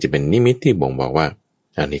นี่จะเป็นนิมิตที่บ่งบอกว่า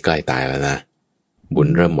อันนี้ใกล้ตายแล้วนะบุญ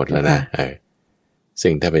เริ่มหมดแล้วนะซึ่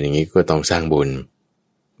งถ้าเป็นอย่างนี้ก็ต้องสร้างบุญ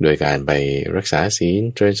โดยการไปรักษาศีล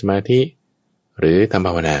เจริญสมาธิหรือทำภ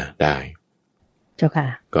าวนาได้เจ้าค่ะ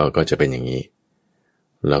ก็จะเป็นอย่างนี้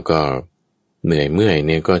แล้วก็เหนื่อยเมื่อยเ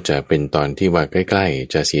นี่ยก็จะเป็นตอนที่ว่าใกล้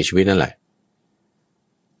ๆจะเสียชีวิตนั่นแหละ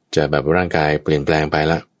จะแบบร่างกายเปลี่ยนแปลงไป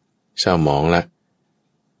ละเศร้าหมองละ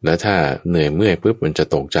แล้วถ้าเหนื่อยเมื่อยปุ๊บมันจะ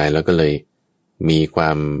ตกใจแล้วก็เลยมีคว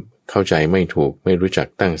ามเข้าใจไม่ถูกไม่รู้จัก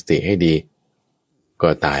ตั้งสติให้ดีก็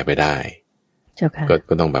ตายไปได้เจ้าค่ะ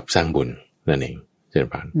ก็ต้องแบบสร้างบุญนั่นเองเจริญ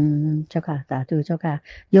พรเจ้าค่ะสาธุเจ้าค่ะ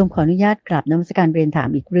โยมขออนุญาตกลับนมัสการเรียนถาม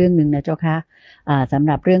อีกเรื่องนึงนะเจ้าค่ะสำห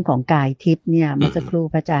รับเรื่องของกายทิพย์เนี่ยเมื่อสักครู่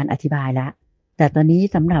พระอาจารย์อธิบายแล้วแต่ตอนนี้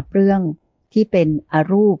สำหรับเรื่องที่เป็นอ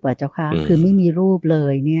รูปเจ้าค่ะคือไม่มีรูปเล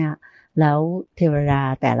ยเนี่ยแล้วเทวดา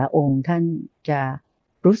แต่ละองค์ท่านจะ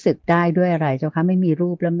รู้สึกได้ด้วยอะไรเจ้าค่ะไม่มีรู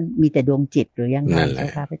ปแล้วมันมีแต่ดวงจิตหรือยังไงเจ้า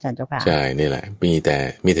ค่ะพระอาจารย์เจ้าค่ะใช่นี่แหละมีแ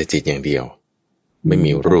ต่จิตอย่างเดียวไม่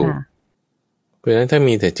มีรูปเพราะฉะนั้นถ้า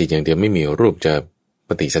มีแต่จิตอย่างเดียวไม่มีรูปจะป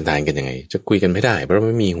ฏิสันถานกันยังไงจะคุยกันไม่ได้เพราะไ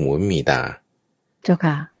ม่มีหูไม่มีตาเจ้า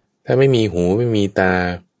ค่ะถ้าไม่มีหูไม่มีตา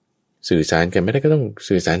สื่อสารกันไม่ได้ก็ต้อง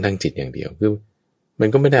สื่อสารทางจิตอย่างเดียวคือมัน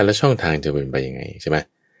ก็ไม่ได้แล้วช่องทางจะเป็นไปยังไงใช่ไหม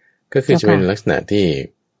ก็คือจะเป็นลักษณะที่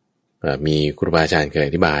มีครูบาอาจารย์เคย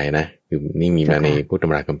อธิบายนะคือนี่มีมาในพุทธต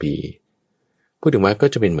ำราคัมภีร์พูดถึงว่าก็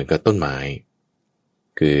จะเป็นเหมือนกับต้นไม้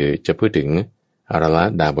คือจะพูดถึงอาราละ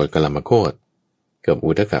ดาบทกลามโคตกับ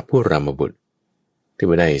อุทกะผู้รามบุตรที่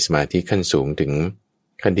ว่าได้สมาธิขั้นสูงถึง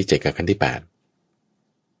ขั้นที่7กับขั้นที่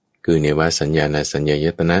8คือเนวสัญญาณสัญญาย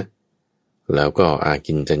ตนะแล้วก็อา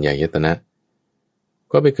กินจัญญายตนะ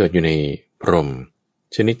ก็ไปเกิดอยู่ในพรหม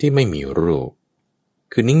ชนิดที่ไม่มีรูป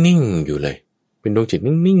คือนิ่งๆอยู่เลยเป็นดวงจิต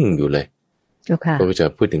นิ่งๆอยู่เลยก็จะ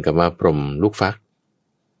พูดถึงกับว่าพรหมลูกฟัก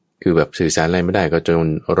คือแบบสื่อสารอะไรไม่ได้ก็จน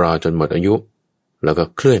รอจนหมดอายุแล้วก็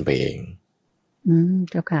เคลื่อนไปเอง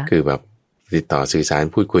เจ้าค่ะคือแบบติดต่อสื่อสาร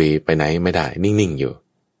พูดคุยไปไหนไม่ได้นิ่งๆอยู่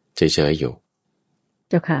เฉยๆอยู่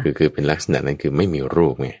เจ้าค่ะคือเป็นลักษณะนั้นคือไม่มีรู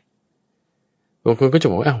ปไงบางคนก็จะ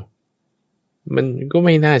บอกว่าอ้าวมันก็ไ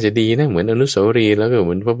ม่น่าจะดีนะเหมือนอนุสาวรีย์แล้วก็เห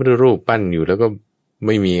มือนพระพุทธรูปปั้นอยู่แล้วก็ไ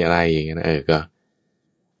ม่มีอะไรอย่างเงี้ย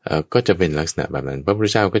ก็จะเป็นลักษณะแบบนั้นพระพุทธ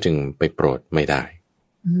เจ้าก็จึงไปโปรดไม่ได้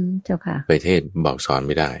เจ้าค่ะไปเทศบอกสอนไ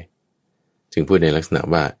ม่ได้จึงพูดในลักษณะ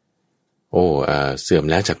ว่าโอ้เสื่อม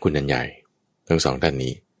แล้วจากคุณอันใหญ่ทั้งสองท่าน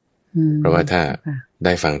นี้เพราะว่าถ้าไ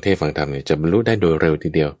ด้ฟังเทศฟังธรรมเนี่ยจะบรรลุได้โดยเร็วที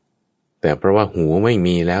เดียวแต่เพราะว่าหูไม่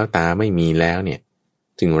มีแล้วตาไม่มีแล้วเนี่ย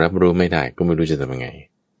จึงรับรู้ไม่ได้ก็ไม่รู้จะทำยังไง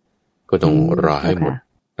ก็ต้องรอให้หมด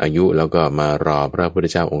อายุแล้วก็มารอพระพุทธ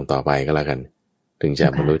เจ้าองค์ต่อไปก็แล้วกันถึงจะ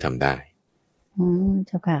บรรลุทำได้เ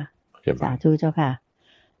จ้าค่ะสาธุเจ้าค่ะ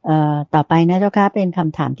ต่อไปนะเจ้าค่ะเป็นค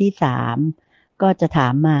ำถามที่3ก็จะถา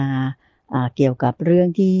มมาเกี่ยวกับเรื่อง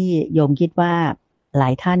ที่โยมคิดว่าหลา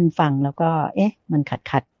ยท่านฟังแล้วก็มัน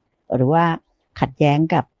ขัดหรือว่าขัดแย้ง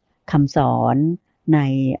กับคำสอนใน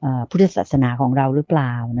พุทธศาสนาของเราหรือเปล่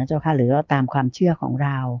านะเจ้าค่ะหรือว่าตามความเชื่อของเร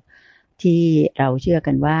าที่เราเชื่อ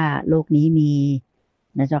กันว่าโลกนี้มี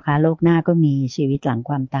นะเจ้าค่ะโลกหน้าก็มีชีวิตหลัง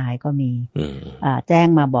ความตายก็มีแจ้ง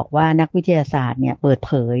มาบอกว่านักวิทยาศาสตร์เนี่ยเปิดเ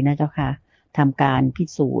ผยนะเจ้าค่ะทำการพิ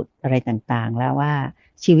สูจน์อะไรต่างๆแล้วว่า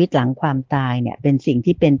ชีวิตหลังความตายเนี่ยเป็นสิ่ง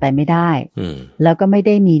ที่เป็นไปไม่ได้แล้วก็ไม่ไ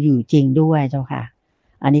ด้มีอยู่จริงด้วยเจ้าค่ะ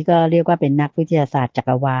อันนี้ก็เรียกว่าเป็นนักวิทยาศาสตร์จัก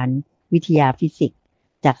รวาลวิทยาฟิสิกส์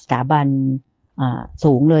จากสถาบัน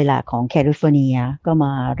สูงเลยล่ะของแคลิฟอร์เนียก็ม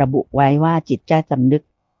าระบุไว้ว่าจิตใจสำนึก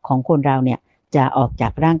ของคนเราเนี่ยจะออกจา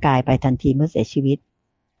กร่างกายไปทันทีเมื่อเสียชีวิต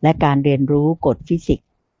และการเรียนรู้กฎฟิสิกส์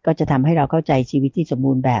ก็จะทำให้เราเข้าใจชีวิตที่สม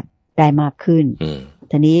บูรณ์แบบได้มากขึ้น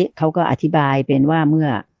ทีนี้เขาก็อธิบายเป็นว่าเมื่อ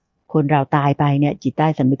คนเราตายไปเนี่ยจิตใต้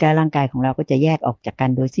สำนึกใต้ร่างกายของเราก็จะแยกออกจากกัน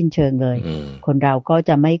โดยสิ้นเชิงเลยคนเราก็จ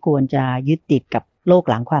ะไม่ควรจะยึดติดกับโลก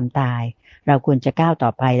หลังความตายเราควรจะก้าวต่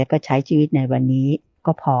อไปแล้วก็ใช้ชีวิตในวันนี้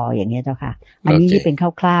ก็พออย่างเงี้ยเจ้าค่ะอันนี้นี่เป็น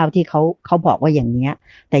คร่าวๆที่เขาบอกว่าอย่างเนี้ย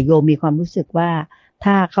แต่โยมมีความรู้สึกว่า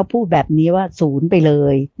ถ้าเขาพูดแบบนี้ว่าศูนย์ไปเล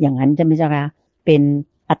ยอย่างนั้นจะไม่ใช่คะเป็น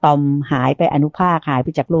อะตอมหายไปอนุภาคหายไป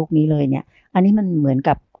จากโลกนี้เลยเนี่ยอันนี้มันเหมือน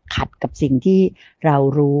กับขัดกับสิ่งที่เรา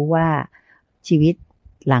รู้ว่าชีวิต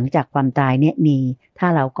หลังจากความตายเนี่ยมีถ้า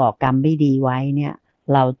เราก่อกรรมไม่ดีไว้เนี่ย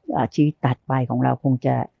เราชีวิตตัดไปของเราคงจ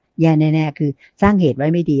ะแย่แน่ๆคือสร้างเหตุไว้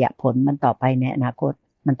ไม่ดีผลมันต่อไปในอนาคต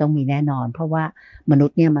มันต้องมีแน่นอนเพราะว่ามนุษ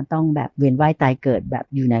ย์เนี่ยมันต้องแบบเวียนว่ายตายเกิดแบบ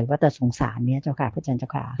อยู่ในวัฏสงสารเนี่ยเจ้าค่ะพระอาจารย์เจ้า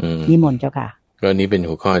ค่ะนิมนต์เจ้าค่ะก็นี้เป็น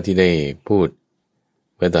หัวข้อที่ได้พูด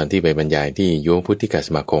เมื่อตอนที่ไปบรรยายที่ยุวพุทธิกส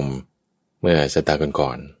มาคมเมื่อสัปดาห์ก่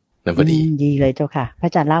อนๆนั่นพอดีเลยเจ้าค่ะพระ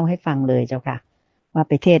อาจารย์เล่าให้ฟังเลยเจ้าค่ะว่า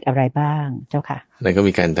ไปเทศอะไรบ้างเจ้าค่ะแล้วก็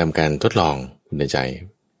มีการทำการทดลองในใจ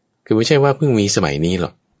คือไม่ใช่ว่าเพิ่งมีสมัยนี้หร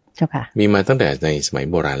อกเจ้าค่ะมีมาตั้งแต่ในสมัย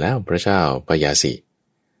โบราณแล้วพระเจ้าพยาสี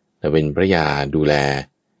แต่เป็นพระยาดูแล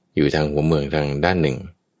อยู่ทางหัวเมืองทางด้านหนึ่ง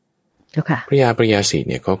เจ้าค่ะพระยาสี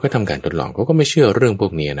เนี่ยเขาก็ทำการทดลองเขาก็ไม่เชื่อเรื่องพว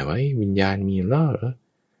กนี้นะว่าวิญญาณมีเหรอ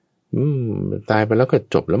ตายไปแล้วก็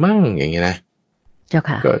จบแล้วมั้งอย่างเงี้ยนะเจ้า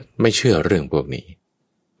ค่ะก็ไม่เชื่อเรื่องพวกนี้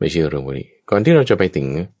ไม่เชื่อเรื่องพวกนี้ก่อนที่เราจะไปถึง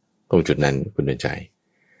ตรงจุดนั้นคุณเดินใจ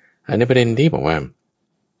อันในประเด็นที่บอกว่า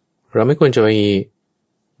เราไม่ควรจะไป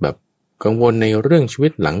แบบกังวลในเรื่องชีวิ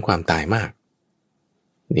ตหลังความตายมาก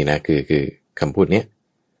นี่นะคือคำพูดเนี้ย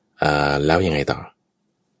แล้วยังไงต่อ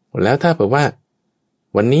แล้วถ้าแบบว่า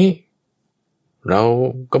วันนี้เรา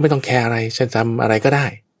ก็ไม่ต้องแคร์อะไรฉันทำอะไรก็ได้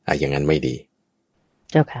อย่างนั้นไม่ดี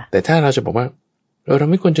เจ้าค่ะแต่ถ้าเราจะบอกว่าเรา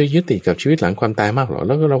ไม่ควรจะยึดติดกับชีวิตหลังความตายมากหรอกแ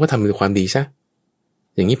ล้วเราก็ทำในความดีซะ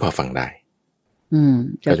อย่างนี้พอฟังได้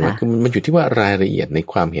เจ้าค่ะคือมันอยู่ที่ว่ารายละเอียดใน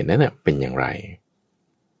ความเห็นนั้นเป็นอย่างไร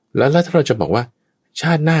แล้วถ้าเราจะบอกว่าช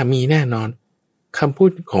าติหน้ามีแน่นอนคำพูด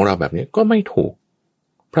ของเราแบบนี้ก็ไม่ถูก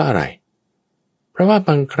เพราะอะไรเพราะว่าบ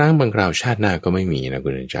างครั้งบางคราวชาติหน้าก็ไม่มีนะคุ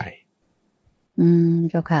ณใจ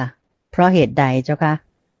เจ้าค่ะเพราะเหตุใดเจ้าค่ะ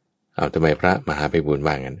เอาทำไมพระมหาไพบูลย์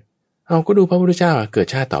ว่างั้นเอาก็ดูพระพุทธเจ้าเกิด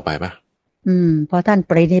ชาติต่อไปปะเพราะท่าน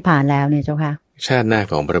ปรินิพพานแล้วเนี่ยเจ้าค่ะชาติหน้า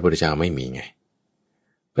ของพระพุทธเจ้าไม่มีไง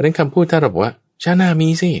เพราะฉะนั้นคำพูดถ้าเราบอกว่าชาติหน้ามี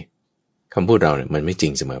สิคำพูดเราเนี่ยมันไม่จริ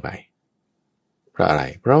งเสมอไปเพราะอะไร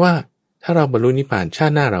เพราะว่าถ้าเราบรรลุนิพพานชา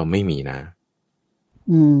ติหน้าเราไม่มีนะ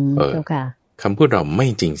เจ้าค่ะคำพูดเราไม่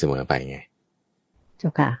จริงเสมอไปไงเจ้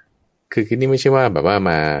าค่ะคือนี่ไม่ใช่ว่าแบบว่า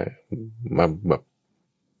มาแบบ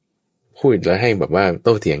พูดแล้วให้แบบว่าโ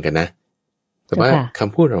ต้เถียงกันนะแต่ว่าค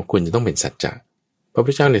ำพูดเราควรจะต้องเป็นสัจจะพระพุ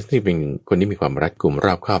ทธเจ้าเนี่ยที่เป็นคนที่มีความรัดกุมร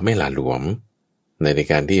อบคอบไม่หละหลวมใน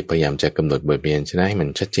การที่พยายามจะกำหนดบทเรียนชนะให้มัน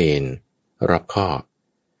ชัดเจนรอบคอบ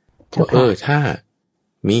ว่าถ้า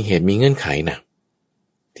มีเหตุมีเงื่อนไขนะ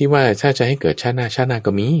ที่ว่าถ้าจะให้เกิดชาติหน้า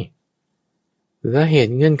ก็มีถ้าเห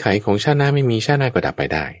ตุเงื่อนไขของชาติหน้าไม่มีชาติหน้าก็ดับไป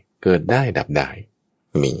ได้เกิดได้ดับได้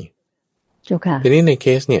มีทีนี้ในเค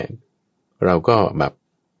สเนี่ยเราก็แบบ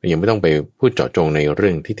ยังไม่ต้องไปพูดเจาะจงในเรื่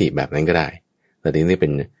องทิฏฐิแบบนั้นก็ได้แต่ทีนี้เป็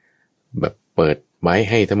นแบบเปิดไว้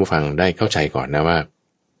ให้ท่านผู้ฟังได้เข้าใจก่อนนะว่า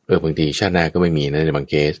บางทีชาติหน้าก็ไม่มีนะในบาง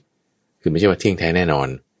เคสคือไม่ใช่ว่าเที่ยงแท้แน่นอน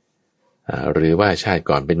หรือว่าชาติ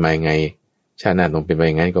ก่อนเป็นมาไงชาติหน้าต้องเป็นไปอ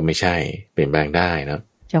ย่างนั้นก็ไม่ใช่เปลี่ยนแปลงได้นะ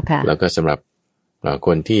แล้วก็สำหรับค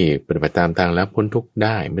นที่ปฏิบัติตามทางแล้วพ้นทุกข์ไ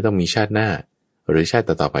ด้ไม่ต้องมีชาติหน้าหรือชาติ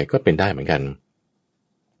ต่อไปก็เป็นได้เหมือนกัน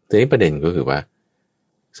ทีนี้ประเด็นก็คือว่า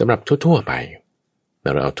สำหรับทั่วๆไป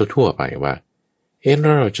เราเอาทั่วๆไปว่าแ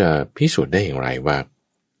ล้วเราจะพิสูจน์ได้อย่างไรว่า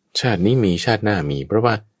ชาตินี้มีชาติหน้ามีเพราะ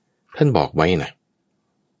ว่าท่านบอกไว้นะ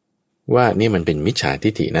ว่านี่มันเป็นมิจฉาทิ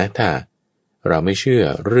ฏฐินะถ้าเราไม่เชื่อ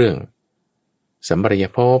เรื่องสัมปราย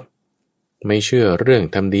ภพไม่เชื่อเรื่อง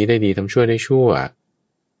ทำดีได้ดีทำชั่วได้ชั่ว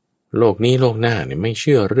โลกนี้โลกหน้าเนี่ยไม่เ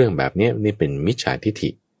ชื่อเรื่องแบบนี้นี่เป็นมิจฉาทิฏฐิ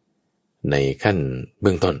ในขั้นเ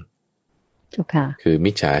บื้องต้นคือ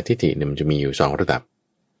มิจฉาทิฏฐิเนี่ยมันจะมีอยู่2ระดับ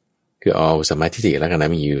คือเอาสัมมาทิฏฐิแล้วกันนะ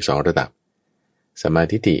มีอยู่2ระดับสัมมา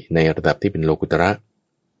ทิฏฐิในระดับที่เป็นโลกุตระ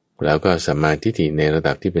แล้วก็สัมมาทิฏฐิในระ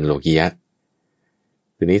ดับที่เป็นโลกียะ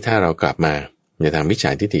ทีนี้ถ้าเรากลับมาในทางมิจฉ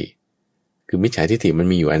าทิฏฐิคือมิจฉาทิฏฐิมัน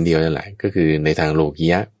มีอยู่อันเดียวนั่นแหละก็คือในทางโลกี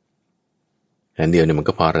ยะอันเดียวเนี่ยมัน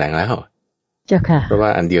ก็พอแรงแล้วเพราะว่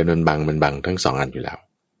าอันเดียวมันบังทั้ง2อันอยู่แล้ว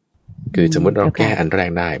คือสมมติเราแก้อันแรก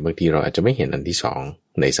ได้บางทีเราอาจจะไม่เห็นอันที่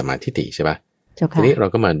2ในสัมมาทิฏฐิใช่ปะทีนี้เรา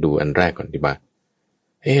ก็มาดูอันแรกก่อนดีว่า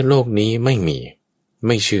โลกนี้ไม่มีไ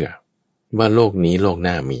ม่เชื่อว่าโลกนี้โลกห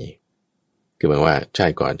น้ามีคือหมายว่าชา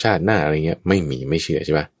ติก่อนชาติหน้าอะไรเงี้ยไม่มีไม่เชื่อใ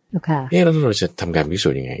ช่ปะแล้วเราจะทำการพิสู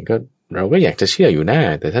จน์ยังไงก็เราก็อยากจะเชื่ออยู่หน้า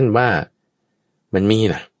แต่ท่านว่ามันมี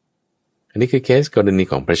นะอันนี้คือเคสกรณี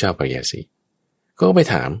ของพระเจ้าปยาสีก็ไป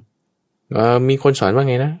ถามมีคนสอนว่า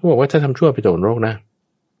ไงนะบอกว่าถ้าทำชั่วไปตกนรกนะ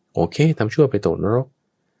โอเคทำชั่วไปตกนรก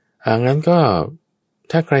งั้นก็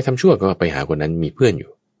ถ้าใครทำชั่วก็ไปหาคนนั้นมีเพื่อนอ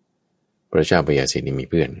ยู่พระเจ้าปยาสีนี่มี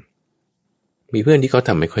เพื่อนที่เขาท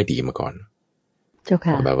ำไม่ค่อยดีมาก่อน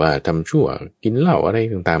แบบว่าทำชั่วกินเหล้าอะไร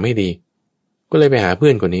ต่างๆไม่ดีก็เลยไปหาเพื่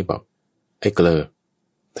อนคนนี้บอกไอ้เกลอ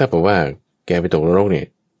ถ้าบอกว่าแกไปตกนรกเนี่ย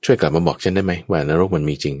ช่วยกลับมาบอกฉันได้ไหมว่านรกมัน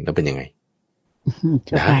มีจริงแล้วเป็นยังไง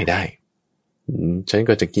ได้ฉัน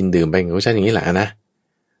ก็จะกินดื่มไปของฉันอย่างนี้แหละนะ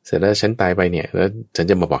เสร็จแล้วฉันตายไปเนี่ยแล้วฉัน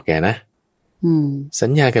จะมาบอกแกนะสั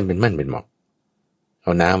ญญากันเป็นมั่นเป็นหมอกเอ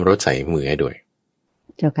าน้ำรดใส่มือให้ด้วย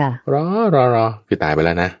รอคือตายไปแ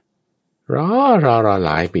ล้วนะรอห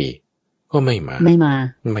ลายปีก็ไม่มา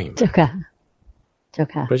เจ้าค่ะ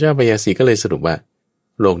พระเจ้าปยาสีก็เลยสรุปว่า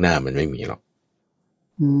โลกหน้ามันไม่มีหรอก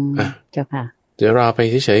เจ้าค่ะจะรอไป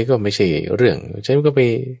เฉยๆก็ไม่ใช่เรื่องฉันก็ไป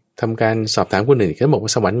ทำการสอบถามคนอื่นเขาบอกว่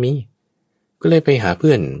าสวรรค์มีก็เลยไปหาเ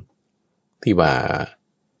พื่อนที่ว่า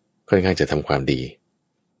ค่อนข้างจะทำความดี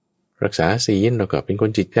รักษาศีลแล้วก็เป็นคน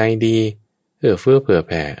จิตใจดีเอื้อเฟื้อเผื่อแ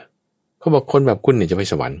ผ่เขาบอกคนแบบคุณเนี่ยจะไป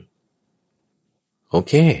สวรรค์ โอ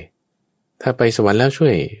เคถ้าไปสวรรค์แล้วช่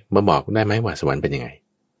วยมาบอกได้ไหมว่าสวรรค์เป็นยังไง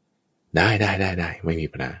ได้ไม่มี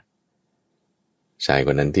ปัญหาชายค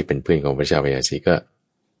นนั้นที่เป็นเพื่อนของพระเจ้าพยาสีก็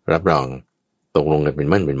รับรองตกลงกันเป็น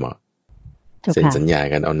มั่นเป็นเหมาะเซ็นสัญญา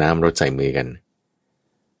กันเอาน้ำรดใส่มือกัน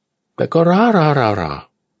แต่ก็รอ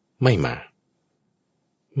ไม่มา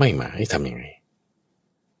ให้ทำยังไง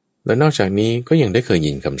แล้วนอกจากนี้ก็ยังได้เคย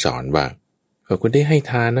ยินคำสอนว่าคุณได้ให้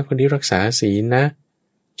ทานนะคนที่รักษาศีลนะ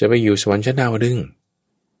จะไปอยู่สวรรค์ชั้นดาวดึง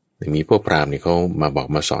มีพวกพราหมณ์นี่เขามาบอก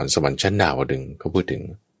มาสอนสวรรค์ชั้นดาวดึงเขาพูดถึง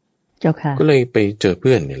เจ้าค่ะก็เลยไปเจอเ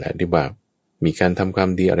พื่อนนี่แหละที่ว่ามีการทำความ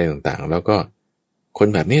ดีอะไรต่างๆแล้วก็คน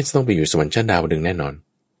แบบนี้จะต้องไปอยู่สวรรค์ชั้นดาวดึงแน่นอน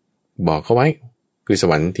บอกเขาไว้คือส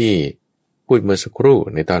วรรค์ที่พูดเมื่อสักครู่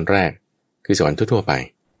ในตอนแรกคือสวรรค์ทั่วๆไป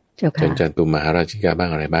จนจัตุมหาราชิกาบ้า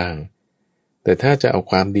งอะไรบ้างแต่ถ้าจะเอา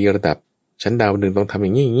ความดีระดับชั้นดาวดึงต้องทำอย่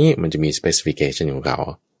างนี้มันจะมี specification ของเขา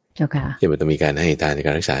เจ้าค่ะที่มันต้องมีการให้ทานในก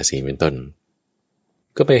ารรักษาศีลเป็นต้น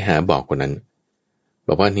ก็ไปหาบอกคนนั้นบ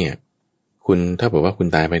อกว่าเนี่ยคุณถ้าบอกว่าคุณ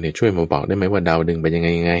ตายไปเนี่ยช่วยมาบอกได้ไหมว่าดาวดึงเป็นยัง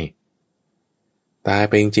ไงตาย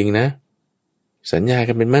ไปจริงๆนะสัญญา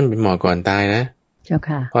กันเป็นมั่นเป็นหมอก่อนตายนะเจ้า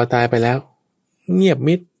ค่ะพอตายไปแล้วเงียบ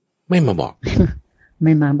มิดไม่มาบอก ไ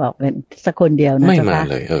ม่มาบอกเลยสักคนเดียวนะไม่มา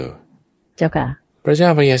เลยเจ้าค่ะพระเจ้า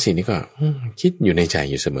พญาศรีนี่ก็คิดอยู่ในใจ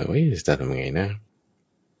อยู่เสมอว่าจะทำยังไงนะ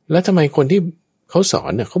แล้วทำไมคนที่เขาสอ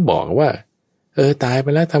นเนี่ยเขาบอกว่าตายไป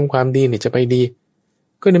แล้วทำความดีเนี่ยจะไปดี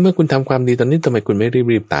ก็ในเมื่อคุณทำความดีตอนนี้ทำไมคุณไม่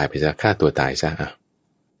รีบตายไปซะฆ่าตัวตายซะ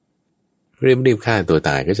รีบฆ่าตัวต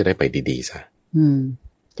ายก็จะได้ไปดีๆซะ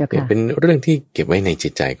เจ้าค่ะเป็นเรื่องที่เก็บไว้ในจิ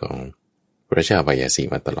ตใจของพระเจ้าพญาศรี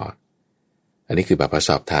มาตลอดอันนี้คือแบบ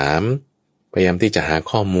สอบถามพยายามที่จะหา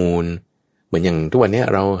ข้อมูลเหมือนอย่างทุกวันนี้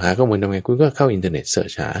เราหาข้อมูลทำไงคุณก็เข้าอินเทอร์เน็ตเสิร์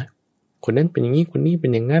ชหาคนนั้นเป็นอย่างนี้คนนี้เป็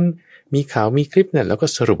นอย่างนั้นมีข่าวมีคลิปเนี่ยแล้วก็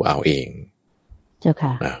สรุปเอาเองเจ้า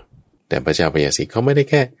ค่ะแต่พระเจ้าพญาศรีเขาไม่ได้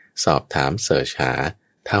แค่สอบถามเสิร์ชหา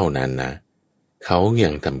เท่านั้นนะเขายั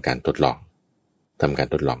งทำการทดลอง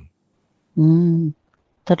ทดล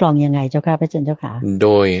องยังไงเจ้าค่ะพระเจ้าค่ะโด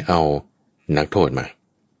ยเอานักโทษมา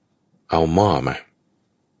เอาหม้อ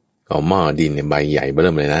ดินเนี่ยใบใหญ่เ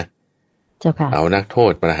บิ่มเลยนะเจ้าค่ะเอานักโท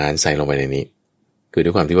ษประหารใส่ลงไปในนี้คือด้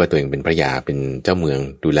วยความที่ว่าตัวเองเป็นพระยาเป็นเจ้าเมือง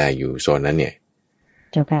ดูแลอยู่โซนนั้นเนี่ย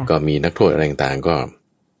เจ้าค่ะก็มีนักโทษอะไรต่างๆก็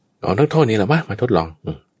เอานักโทษนี่แหละมาทดลอง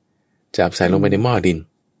จับใส่ลงไปในหม้อดิน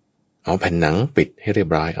เอาแผ่นหนังปิดให้เรียบ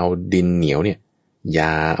ร้อยเอาดินเหนียวเนี่ยย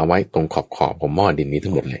าเอาไว้ตรงขอบของหม้อดินนี้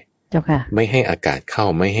ทั้งหมดเลยเจ้าค่ะไม่ให้อากาศเข้า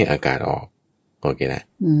ไม่ให้อากาศออกโอเคนะ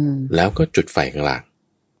แล้วก็จุดไฟข้างล่าง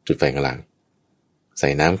ใส่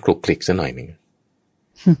น้ำคลุกคลิกซะหน่อยหนึ่ง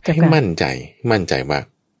ให้มั่นใจว่า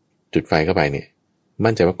จุดไฟเข้าไปเนี่ย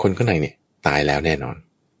มั่นใจว่าคนข้างในเนี่ยตายแล้วแน่นอน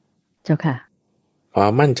เจ้าค่ะพอ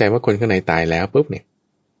มั่นใจว่าคนข้างในตายแล้วปุ๊บเนี่ย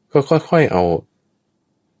ก็ค่อยๆเอา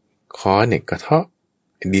ค้อนเนี่ยกระเทาะ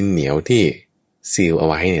ดินเหนียวที่ซีลเอา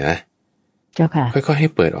ไว้เนี่ยนะเจ้าค่ะค่อยๆให้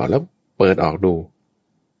เปิดออกแล้วเปิดออกดู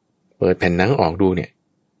เปิดแผ่นหนังออกดูเนี่ย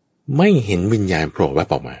ไม่เห็นวิญญาณโผล่แวบ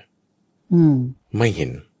ออกมาไม่เห็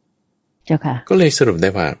นเจ้าค่ะก็เลยสรุปได้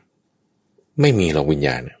ว่าไม่มีหรอกวิญญ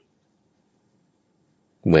าณ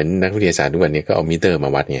เหมือนนักวิทยาศาสตร์ทุกวันนี้ก็เอามิเตอร์มา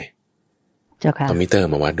วัดไงเจ้าค่ะเอามิเตอร์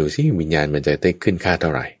มาวัดดูสิวิญญาณมันจะได้ขึ้นค่าเท่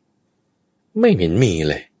าไหร่ไม่เห็นมี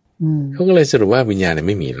เลยเขาก็เลยสรุปว่าวิญญาณเนี่ย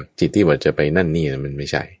ไม่มีหรอกจิตที่ว่าจะไปนั่นนี่มันไม่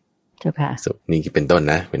ใช่เจ้าค่ะนี่เป็นต้น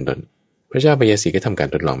นะเป็นต้นพระเจ้าพญาศรีก็ทำการ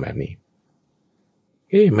ทดลองแบบนี้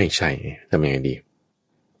ไม่ใช่ทำยังไงดี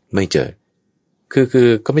ไม่เจอคือ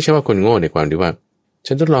ก็ไม่ใช่ว่าคนโง่ในความที่ว่า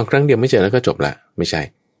ฉันทดลองครั้งเดียวไม่เจอแล้วก็จบละไม่ใช่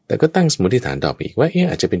แต่ก็ตั้งสมมติฐานต่อไปอีกว่า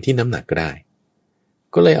อาจจะเป็นที่น้ำหนักก็ได้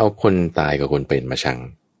ก็เลยเอาคนตายกับคนเป็นมาชั่ง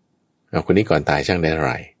เอาคนนี้ก่อนตายชั่งได้เท่าไ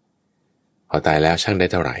หร่พอตายแล้วชั่งได้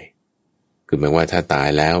เท่าไหร่คือหมายว่าถ้าตาย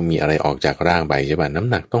แล้วมีอะไรออกจากร่างไปใช่ป่ะน้ำ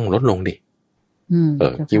หนักต้องลดลงดิ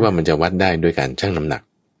คิดว่ามันจะวัดได้ด้วยการชั่งน้ำหนัก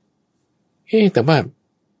แต่ว่า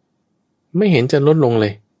ไม่เห็นจะลดลงเล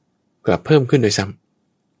ยกลับเพิ่มขึ้นโดยซ้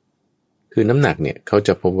ำคือน้ำหนักเนี่ยเขาจ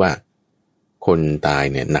ะพบว่าคนตาย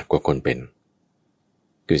เนี่ยหนักกว่าคนเป็น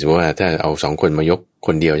คือสมมติว่าถ้าเอาสองคนมายกค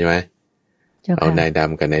นเดียวใช่ไหมเอานายด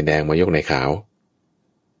ำกับนายแดงมายกนายขาว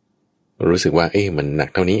รู้สึกว่ามันหนัก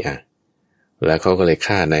เท่านี้แล้วเขาก็เลย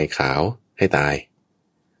ฆ่านายขาวให้ตาย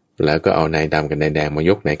แล้วก็เอานายดำกับนายแดงมา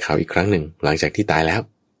ยกนายขาวอีกครั้งหนึ่งหลังจากที่ตายแล้ว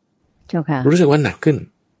รู้สึกว่าหนักขึ้น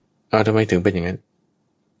ทำไมถึงเป็นอย่างนั้น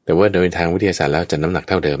แต่ว่าโดยทางวิทยาศาสตร์แล้วจะน้ำหนัก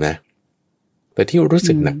เท่าเดิมนะแต่ที่รู้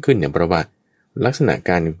สึกหนักขึ้นเนี่ยเพราะว่าลักษณะ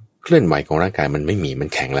การเคลื่อนไหวของร่างกายมันไม่มีมัน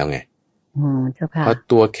แข็งแล้วไงพอ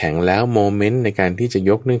ตัวแข็งแล้วโมเมนต์ในการที่จะ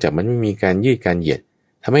ยกเนื่องจากมันไม่มีการยืดการเหยียด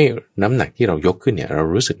ทำให้น้ำหนักที่เรายกขึ้นเนี่ยเรา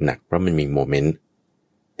รู้สึกหนักเพราะมันมีโมเมนต์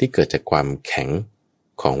ที่เกิดจากความแข็ง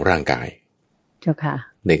ของร่างกายเจ้าค่ะ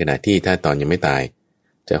ในขณะที่ถ้าตอนยังไม่ตาย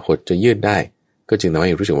จะหดจะยืดได้ ก็จึงทำใ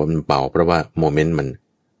ห้รู้สึกว่ามันเบาเพราะว่าโมเมนต์มัน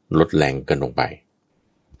ลดแรงกันลงไป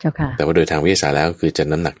เจ้าค่ะแต่ว่าโดยทางวิทยาศาสตร์แล้วคือจะ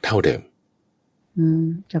น้ำหนักเท่าเดิม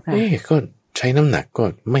เจ้าค่ะก็ใช้น้ำหนักก็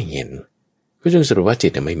ไม่เห็นก็จึงสรุปว่าจิ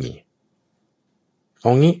ตไม่มีเอ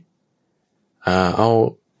างี้เอา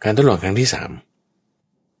การทดลองครั้งที่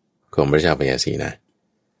3ของพระเจ้าปยาสีนะ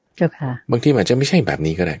เจ้าค่ะบางทีอาจจะไม่ใช่แบบ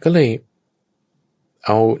นี้ก็ได้ก็เลยเอ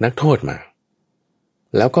านักโทษมา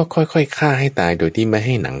แล้วก็ค่อยๆฆ่าให้ตายโดยที่ไม่ใ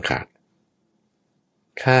ห้หนังขาด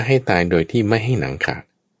ฆ่าให้ตายโดยที่ไม่ให้หนังขาด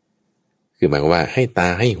คือหมายความว่าให้ตา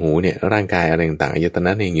ให้หูเนี่ยร่างกายอะไรต่างๆอายตน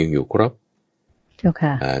ะยังอยู่ครบเจ้าค่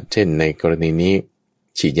ะเช่นในกรณีนี้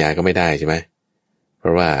ฉีดยาก็ไม่ได้ใช่ไหมเพร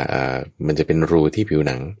าะว่ามันจะเป็นรูที่ผิว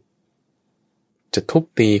หนังจะทุบ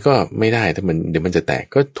ตีก็ไม่ได้ถ้ามันเดี๋ยวมันจะแตก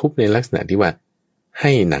ก็ทุบในลักษณะที่ว่าใ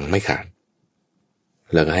ห้หนังไม่ขาด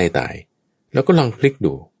แล้วก็ให้ตายแล้วก็ลองพลิก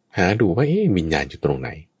ดูหาดูว่าวิญญาณอยู่ตรงไหน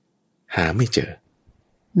หาไม่เจอ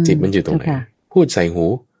จิตมันอยู่ตรงไหนพูดใส่หู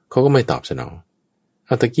เขาก็ไม่ตอบสนองเอ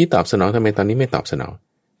าตะกี้ตอบสนองทำไมตอนนี้ไม่ตอบสนอง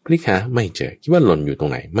พลิกหาไม่เจอคิดว่าหล่นอยู่ตร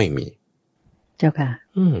งไหนไม่มีเจ้าค่ะ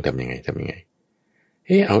ทำยังไง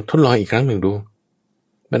เอาทดลองอีกครั้งหนึ่งดู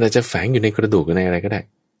มันอาจจะแฝงอยู่ในกระดูกในอะไรก็ได้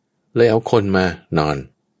เลยเอาคนมานอน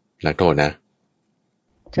นักโทษนะ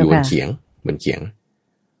อยู่บนเขียง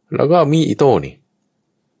แล้วก็มีอีโต้นี่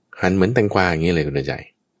หันเหมือนแตงกวาอย่างนี้เลยคุณใจ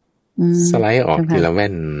สไลด์ออกทีละแว่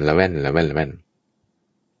น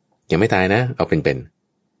ยังไม่ตายนะเอาเป็น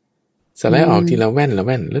สไลด์ออกทีละแว่นแ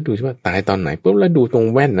ล้วดูว่าตายตอนไหนปุ๊บแล้วดูตรง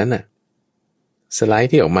แว่นนั้นน่ะสไลด์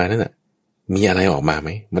ที่ออกมานั่นน่ะมีอะไรออกมาไหม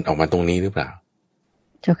มันออกมาตรงนี้หรือเปล่า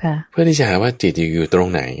เจ้าค่ะเพื่อที่จะหาว่าจิตอยู่ตรง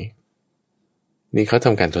ไหนนี่เขาท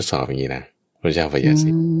ำการทดสอบอย่างนี้นะพระเจ้าพยาสิ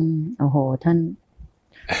ทธิ์โอ้โหท่าน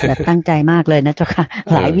แบบตั้งใจมากเลยนะเจ้าค่ะ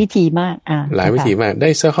หลายวิธีมากหลายวิธีมากได้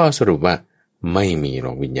ข้อสรุปว่าไม่มีหร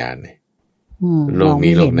อกวิญญาณเลยโลก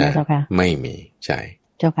นี้โลกหน้าไม่มีใช่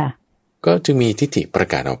เจ้าค่ะก็จึงมีทิฏฐิประ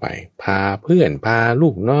กาศออกไปพาเพื่อนพาลู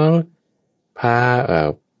กน้องพา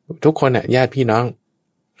ทุกคนน่ะญาติพี่น้อง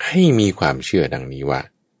ให้มีความเชื่อดังนี้ว่า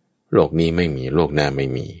โลกนี้ไม่มีโลกหน้าไม่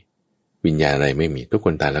มีวิญญาณอะไรไม่มีทุกค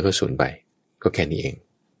นตายแล้วก็สูญไปก็แค่นี้เอง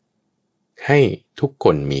ให้ทุกค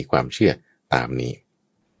นมีความเชื่อตามนี้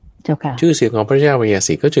เจ้าค่ะชื่อเสียงของพระเจ้าวิยา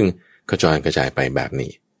สีก็จึงกระจายไปแบบ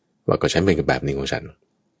นี้ว่าก็ฉันเป็นแบบนี้ของฉัน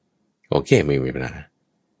โอเคไม่มีปัญหา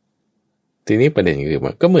ทีนี้ประเด็นคือ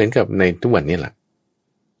ว่าก็เหมือนกับในทุกวันนี้แหละ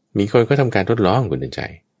มีคนก็ทำการทดลองคุณเดินใจ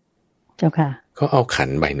เจ้าค่ะเขาเอาขัน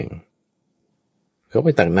ใบหนึ่งเขาไป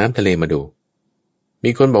ตักน้ำทะเลมาดูมี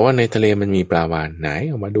คนบอกว่าในทะเลมันมีปลาวาฬไหน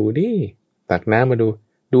ออกมาดูดิตักน้ำมา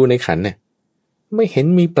ดูในขันเนี่ยไม่เห็น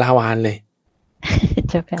มีปลาวาฬเลย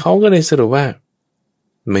เขาก็เลยสรุปว่า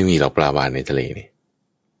ไม่มีหรอกปลาวาฬในทะเลนี่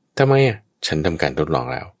ทำไมฉันทำการทดลอง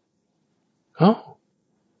แล้ว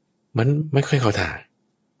มันไม่ค่อยเข้าท่า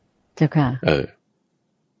เจ้าค่ะ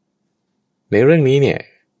ในเรื่องนี้เนี่ย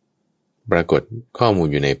ปรากฏข้อมูล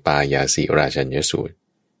อยู่ในปายาสีราชัญญสูตร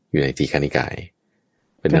อยู่ในทีฆนิกาย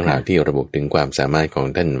เป็นเรื่องราวที่ระบุถึงความสามารถของ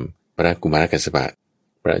ท่านพระกุมารกัสสปะ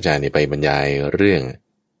พระอาจารย์ไปบรรยายเรื่อง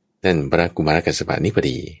ท่านพระกุมารกัสสปะนิพ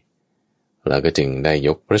ดีแล้วก็จึงได้ย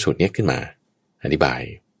กพระสูตรนี้ขึ้นมาอธิบาย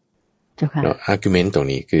แล้วอาร์กิวเมนต์ตรง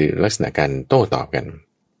นี้คือลักษณะการโต้ตอบกัน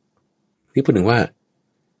ที่พูดถึงว่า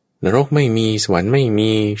นรกไม่มีสวรรค์ไม่มี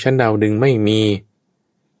ชั้นดาวดึงไม่มี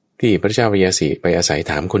ที่พระเจ้าพยาสีไปอาศัย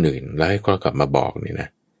ถามคนอื่นแล้วให้เขากลับมาบอกเนี่ยนะ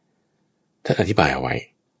ท่านอธิบายเอาไว้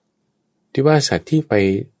ที่ว่าสัตว์ที่ไป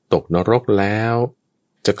ตกนรกแล้ว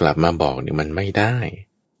จะกลับมาบอกเนี่ยมันไม่ได้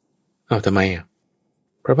ทำไม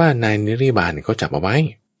เพราะว่านายนิริบาลเขาจับเอาไว้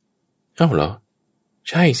เหรอ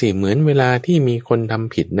ใช่สิเหมือนเวลาที่มีคนท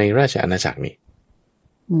ำผิดในราชอาณาจักรนี่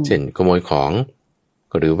เช่นขโมยของ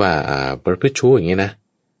หรือว่าประพฤติชั่วอย่างเงี้ยนะ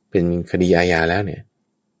เป็นคดีอาญาแล้วเนี่ย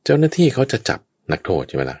เจ้าหน้าที่เขาจะจับนักโทษ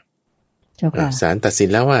ใช่ไหมล่ะศาลตัดสิน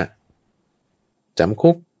แล้วว่าจำ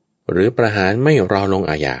คุกหรือประหารไม่รอลง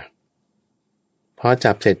อาญาพอ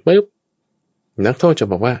จับเสร็จปุ๊บนักโทษจะ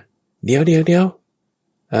บอกว่าเดี๋ยว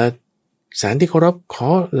ศาลที่เคารพขอ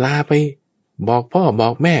ลาไปบอกพ่อบอ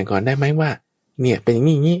กแม่ก่อนได้ไหมว่าเนี่ยเป็นอย่าง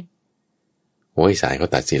นี้โอ้ยศาลเขา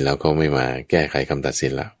ตัดสินแล้วเขาไม่มาแก้ไขคำตัดสิ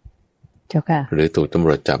นแล้วเจ้าค่ะหรือถูกตำร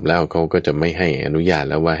วจจับแล้วเขาก็จะไม่ให้อนุญาต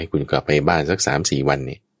แล้วว่าให้คุณกลับไปบ้านสัก 3-4 วัน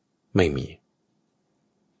นี่ไม่มี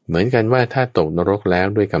เหมือนกันว่าถ้าตกนรกแล้ว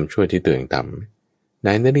ด้วยกรรมชั่วที่ตัวเองทำน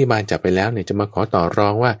ายนริบาลจับไปแล้วเนี่ยจะมาขอต่อรอ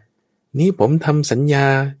งว่านี่ผมทำสัญญา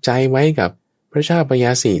ใจไว้กับพระเจ้าปย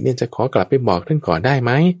าสีเนี่ยจะขอกลับไปบอกท่านก่อนได้ไห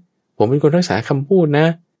มผมเป็นคนรักษาคำพูดนะ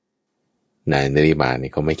นายนริบาล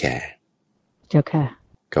นี่เขาไม่แคร์เจ้าค่ะ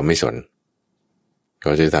เขาไม่สนเข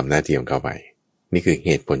าจะทำหน้าที่ของเขาไปนี่คือเ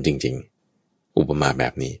หตุผลจริงๆอุปมาแบ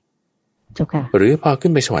บนี้เจ้าค่ะหรือพอขึ้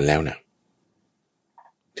นไปสวรรค์แล้วนะ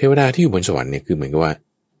เทวดาที่อยู่บนสวรรค์เนี่ยคือเหมือนกับว่า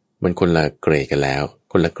มันคนละเกรดกันแล้ว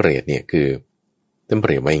คนละเกรดเนี่ยคือต้องเป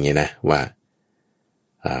รียบไว้อย่างนี้นะว่า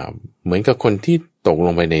เหมือนกับคนที่ตกล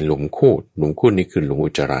งไปในหลุมคูดนี่คือหลุมอุ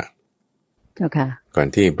จจาระเจ้าค่ะก่อน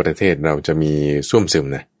ที่ประเทศเราจะมีส้วมซึม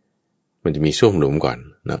นะมันจะมีส้วมหลุมก่อน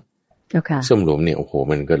เนาะเจ้าค่ะส้วมหลุมเนี่ยโอ้โห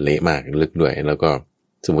มันก็เละมากลึกด้วยแล้วก็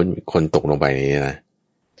สมมติคนตกลงไปในนี้นะ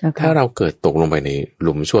ถ้าเราเกิดตกลงไปในห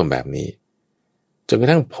ลุมส้วมแบบนี้จนกระ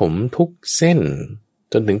ทั่งผมทุกเส้น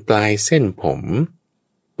จนถึงปลายเส้นผม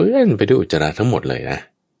เปื้อนไปด้วยอุจจาระทั้งหมดเลยนะ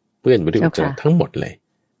เปื้อนไปด้วยอุจจาระทั้งหมดเลย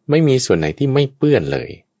ไม่มีส่วนไหนที่ไม่เปื้อนเลย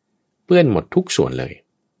เปื้อนหมดทุกส่วนเลย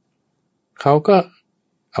เขาก็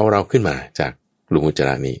เอาเราขึ้นมาจากหลุมอุจจาร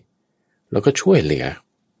ะนี้แล้วก็ช่วยเหลือ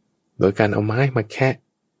โดยการเอาไม้มาแคะ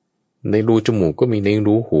ในรูจมูกก็มีใน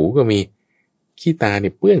รูหูก็มีขี้ตาเนี่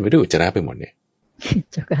ยเปื้อนไปด้วยอุจจาระไปหมดเนี่ย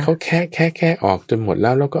เขาแคะออกจนหมดแล้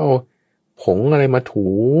วก็เอาผงอะไรมาถู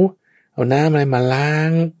เอาน้ำอะไรมาล้า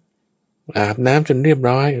งอาบน้ำจนเรียบ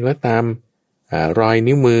ร้อยแล้วตามรอย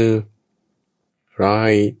นิ้วมือรอ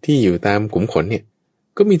ยที่อยู่ตามขุมขนเนี่ย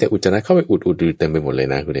ก็มีแต่อุจจาระเข้าไปอุดเต็มไปหมดเลย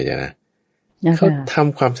นะคุณเดชนะเขาท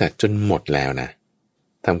ำความสะอาดจนหมดแล้วนะ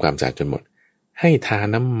ทำความสะอาดจนหมดให้ทา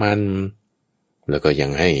น้ำมันแล้วก็ยั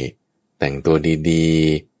งให้แต่งตัวดี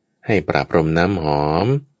ๆให้ประพรมน้ำหอม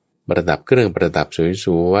ประดับเครื่องประดับส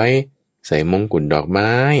วยๆใส่มงกุฎดอกไ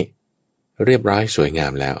ม้เรียบร้อยสวยงา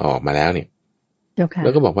มแล้วออกมาแล้วเนี่ยแล้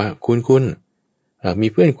วก็บอกว่าคุณมี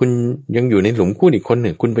เพื่อนคุณยังอยู่ในหลุมคูดอีกคนห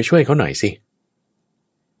นึ่งคุณไปช่วยเขาหน่อยสิ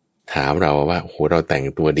ถามเราว่าโหเราแต่ง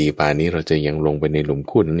ตัวดีป่านนี้เราจะยังลงไปในหลุม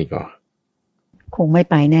คูดนั้นอีกเหรอคงไม่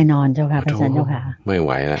ไปแน่นอนเจ้าค่ะพระอาจารย์เจ้าค่ะไม่ไห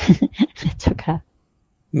วแล้ว เจ้าค่ะ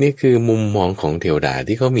นี่คือมุมมองของเทวดา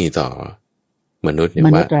ที่เขามีต่อมนุษย์เนี่ย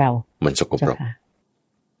ว่ามันสกปรก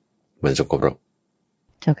มันสกปรก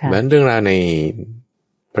เจ้าค่ะแล้วเรื่องราวใน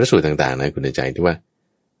พระสูตรต่างๆนะคุณใจที่ว่า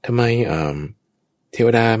ทำไมเทว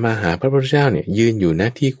ดามาหาพระพุทธเจ้าเนี่ยยืนอยู่หน้า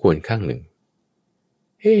ที่ควรข้างหนึ่ง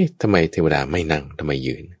ทำไมเทวดาไม่นั่งทำไม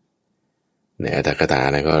ยืนในอัตถกถา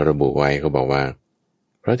นะก็ระบุไว้เขาบอกว่า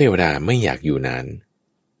เพราะเทวดาไม่อยากอยู่นาน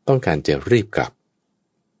ต้องการจะรีบกลับ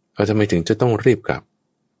เขาทำไมถึงจะต้องรีบกลับ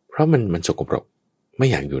เพราะมันสกปรกไม่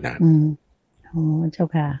อยากอยู่นานอ๋อเจ้า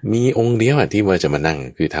ค่ะมีองค์เดียวที่ว่าจะมานั่ง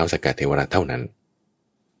คือท้าวสักกะเทวราชเท่านั้น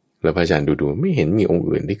แล้วพระอาจารย์ดูไม่เห็นมีองค์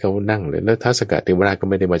อื่นที่เขานั่งเลยแล้วท้าวสักกะเทวราชก็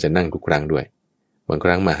ไม่ได้ว่าจะนั่งทุกครั้งด้วยบางค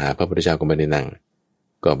รั้งมาหาพระพุทธเจ้าก็ไม่ได้นั่ง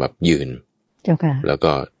ก็แบบยืนเจ้าค่ะแล้ว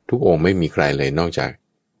ก็ทุกองค์ไม่มีใครเลยนอกจาก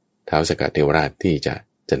ท้าวสักกะเทวราชที่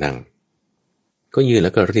จะนั่งก็ยืนแ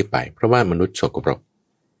ล้วก็รีบไปเพราะว่ามนุษย์สกปรก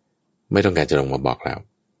ไม่ต้องการจะลงมาบอกแล้ว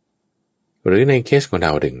หรือในเคสของด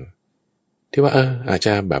าวดึงที่ว่าอาจจ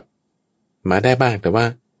ะแบบมาได้บ้างแต่ว่า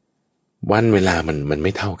วันเวลามันไ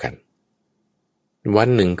ม่เท่ากันวัน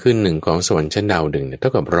หนึ่งคืนหนึ่งของสวรรค์ชั้นดาวดึงเนี่ยเท่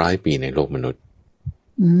ากับ100 ปีในโลกมนุษย์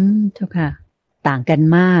เจ้าค่ะต่างกัน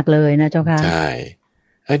มากเลยนะเจ้าค่ะใช่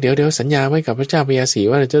เดี๋ยวสัญญาไว้กับพระเจ้าพญาศรี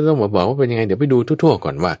ว่าจะต้องมาบอกว่าเป็นยังไงเดี๋ยวไปดูทั่วๆก่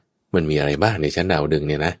อนว่ามันมีอะไรบ้างในชั้นดาวดึง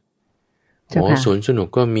เนี่ยนะสวนสนุก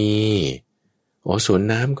ก็มีสวน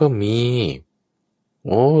น้ำก็มี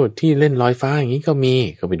ที่เล่นลอยฟ้าอย่างนี้ก็มี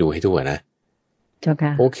ก็ไปดูให้ทั่วนะเจ้าค่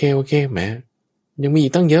ะโอเคแหมยังมีอี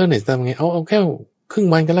กตั้งเยอะเนี่ยทำไงเอาแค่ครึ่ง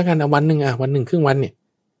วันก็แล้วกันเอาวันหนึ่งครึ่งวันเนี่ย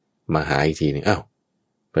มาหาอีกทีนึง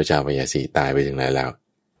พระเจ้าพญาศรีตายไปถึงไหนแล้ว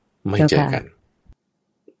ไม่เจอกัน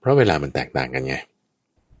เพราะเวลามันแตกต่างกันไง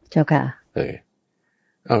เจ้าค่ะ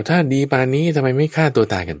ถ้าดีปานนี้ทำไมไม่ฆ่าตัว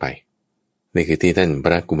ตายกันไปนี่คือที่ท่านพ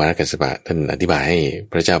ระกุมารกัสสปะท่านอธิบายให้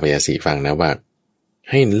พระเจ้าพญาศรีฟังนะว่า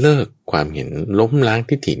ให้เลิกความเห็นล้มล้าง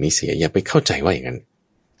ทิฏฐินี้เสียอย่าไปเข้าใจว่าอย่างนั้น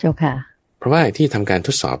เจ้าค่ะเพราะว่าที่ทำการท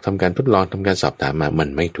ดสอบทำการทดลองทำการสอบถามมามัน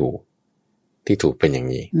ไม่ถูกที่ถูกเป็นอย่าง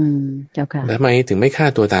นี้เจ้าค่ะแล้วทำไมถึงไม่ฆ่า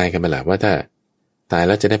ตัวตายกันไปล่ะว่าถ้าตายแ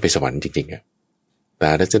ล้วจะได้ไปสวรรค์จริงๆตา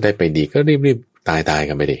ยแล้วจะได้ไปดีก็รีบตาย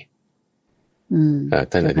กันไปดิ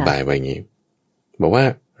ท่านอธิบายไว้อย่างนี้บอกว่า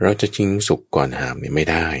เราจะชิงสุกก่อนหามเนี่ยไม่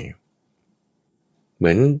ได้เห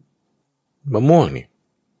มือนมะม่วงเนี่ย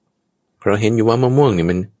เราเห็นอยู่ว่ามะม่วงเนี่ย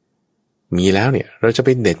มันมีแล้วเนี่ยเราจะไป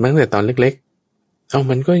เด็ดมาตั้งแต่ตอนเล็กๆ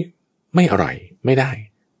มันก็ไม่อร่อยไม่ได้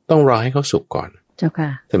ต้องรอให้เขาสุกก่อนเจ้าค่ะ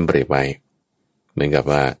ท่านเปรียบไว้เหมือนกับ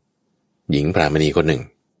ว่าหญิงพรามณีคนหนึ่ง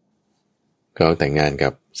เขาแต่งงานกั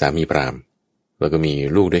บสามีพราหมณ์แล้วก็มี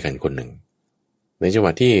ลูกด้วยกันคนหนึ่งในจังหว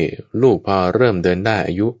ะที่ลูกพอเริ่มเดินได้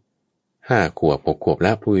อายุ5 ขวบ 6 ขวบแ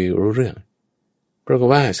ล้วพูดรู้เรื่องปรากฏ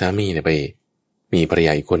ว่าสามีเนี่ยไปมีภรรย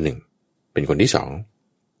าอีกคนหนึ่งเป็นคนที่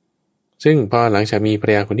2ซึ่งพอหลังจากมีภร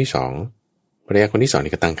รยาคนที่2ภรรยาคนที่2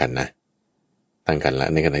นี่ก็ตั้งครรภ์นะตั้งครรภ์แล้ว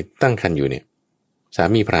ในขณะตั้งครรภ์อยู่เนี่ยสา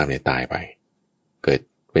มีพราหมณ์เนี่ยตายไปเกิด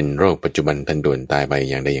เป็นโรคปัจจุบันทันด่วนตายไป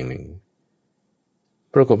อย่างใดอย่างหนึ่ง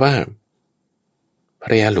ปรากฏว่าภร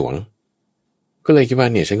รยาหลวงก็เลยคิดว่า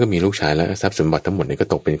เนี่ยฉันก็มีลูกชายแล้วทรัพย์สมบัติทั้งหมดเนี่ยก็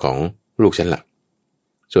ตกเป็นของลูกฉันละ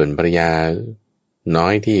ส่วนภรรยาน้อ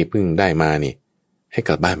ยที่เพิ่งได้มานี่ให้ก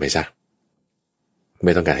ลับบ้านไปซะไ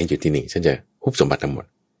ม่ต้องการให้อยู่ที่นี่ฉันจะฮุบสมบัติทั้งหมด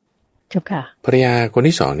เจ้าค่ะภรรยาคน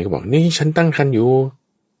ที่สองนี่ก็บอกนี่ฉันตั้งครรภ์อยู่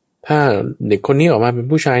ถ้าเด็กคนนี้ออกมาเป็น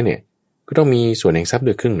ผู้ชายเนี่ยก็ต้องมีส่วนแห่งทรัพย์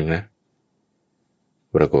ด้วยครึ่งหนึ่งนะ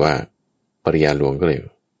ปรากฏว่าภรรยาหลวงก็เลย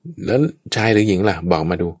แล้วชายหรือหญิงล่ะบอก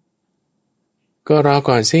มาดูก็รอ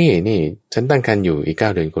ก่อนสินี่ฉันตั้งครรภ์อยู่อีก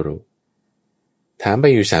9 เดือนก็รู้ถามไป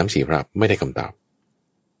อยู่3-4 รอบไม่ได้คำตอบ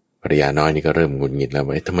ภรรยาน้อยนี่ก็เริ่มหงุดหงิดแล้ว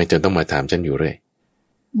ว่าทำไมเธอต้องมาถามฉันอยู่เรื่อย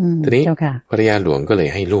ทีนี้ภรรยาหลวงก็เลย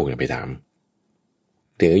ให้ลูกไปถาม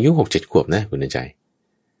เด็กอายุ6-7 ขวบนะคุณใจ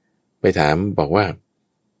ไปถามบอกว่า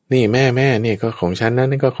นี่แม่เนี่ยก็ของฉันนะ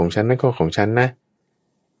นั่นก็ของฉันนั่นก็ของฉันนะ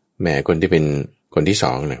แม่คนที่เป็นคนที่ส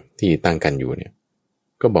องเนี่ยที่ตั้งกันอยู่เนี่ย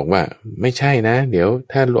ก็บอกว่าไม่ใช่นะเดี๋ยว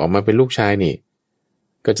ถ้าออกมาเป็นลูกชายนี่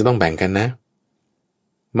ก็จะต้องแบ่งกันนะ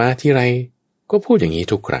มาที่ไรก็พูดอย่างนี้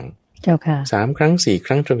ทุกครั้งเจ้าค่ะ3 ครั้ง 4 ค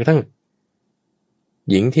รั้งจนกระทั่ง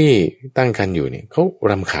หญิงที่ตั้งครรภ์อยู่เนี่ยเขา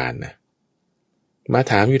รำคาญนะมา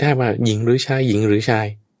ถามอยู่ได้ว่าหญิงหรือชายหญิงหรือชาย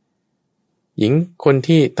หญิงคน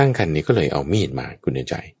ที่ตั้งครรภ์นี่ก็เลยเอามีดมาคุณ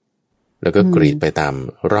ใจแล้วก็กรีดไปตาม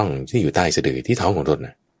ร่องที่อยู่ใต้สะดือที่ท้องของตนน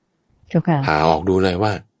ะเจ้าค่ะหาออกดูเลยว่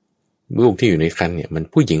าลูกที่อยู่ในครรภ์เนี่ยมัน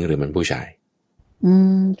ผู้หญิงหรือมันผู้ชาย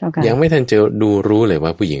เจ้าค่ะยังไม่ทันจะดูรู้เลยว่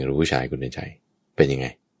าผู้หญิงหรือผู้ชายคุณใจเป็นยังไง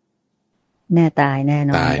แน่ตายแน่น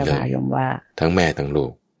อนตายเลยยมว่าทั้งแม่ทั้งลู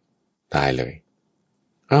กตายเลย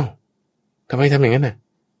เอ้าทำไมทำอย่างนั้นน่ะ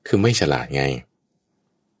คือไม่ฉลาดไง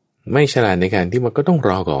ไม่ฉลาดในการที่มันก็ต้องร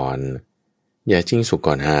อก่อนอย่าชิงสุก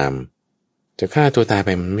ก่อนหามจะฆ่าตัวตายไป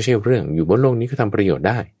มันไม่ใช่เรื่องอยู่บนโลกนี้ก็ทำประโยชน์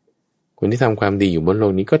ได้คนที่ทำความดีอยู่บนโล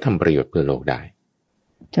กนี้ก็ทำประโยชน์เพื่อโลกได้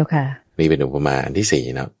เจ้าค่ะนี่เป็นอุปมาอันที่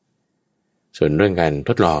4เนาะส่วนเรื่องการท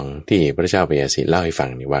ดลองที่พระเจ้าปยสิทธิ์เล่าให้ฟัง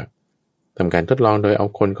นี่ว่าทำการทดลองโดยเอา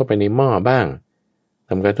คนเข้าไปในหม้อบ้าง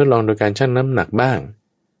ทำการทดลองโดยการชั่งน้ำหนักบ้าง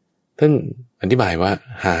ท่านอธิบายว่า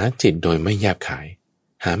หาจิตโดยไม่แยบขาย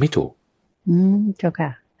หาไม่ถูกเจ้าค่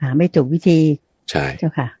ะหาไม่ถูกวิธีใช่เจ้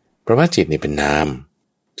าค่ะเพราะว่าจิตนี่เป็นนาม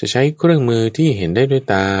จะใช้เครื่องมือที่เห็นได้ด้วย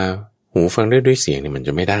ตาหูฟังได้ด้วยเสียงเนี่ยมันจ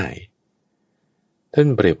ะไม่ได้ท่าน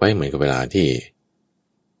เปรียบไว้เหมือนกับเวลาที่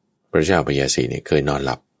พระเจ้าปยสิทธิ์เนี่ยเคยนอนห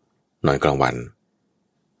ลับนอนกลางวัน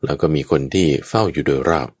แล้วก็มีคนที่เฝ้าอยู่โดย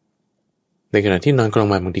รอบในขณะที่นอนกลาง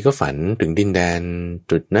วันบางทีก็ฝันถึงดินแดน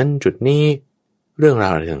จุดนั้นจุดนี้เรื่องรา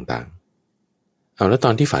วอะไรต่างๆเอาแล้วต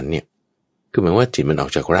อนที่ฝันเนี่ยคือเหมือนว่าจิตมันออ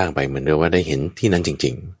กจากร่างไปเหมือนเดิมว่าได้เห็นที่นั้นจ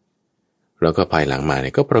ริงๆแล้วก็ภายหลังมาเ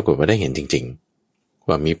นี่ยก็ปรากฏว่าได้เห็นจริงๆ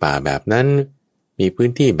ว่ามีป่าแบบนั้นมีพื้น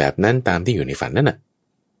ที่แบบนั้นตามที่อยู่ในฝันนั่นน่ะ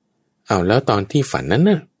เอาแล้วตอนที่ฝันนั้น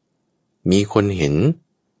น่ะมีคนเห็น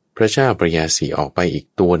พระเจ้าปยสิทธิ์ออกไปอีก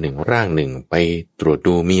ตัวหนึ่งร่างหนึ่งไปตรวจ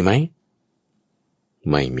ดูมีไหม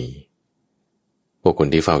ไม่มีพวกคน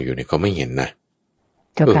ที่เฝ้าอยู่เนี่ยเขาไม่เห็นนะ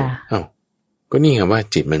เจ้าค่ะก็นี่ไงว่า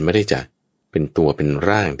จิตมันไม่ได้จะเป็นตัวเป็น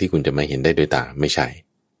ร่างที่คุณจะมาเห็นได้ด้วยตาไม่ใช่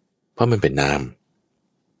เพราะมันเป็นนาม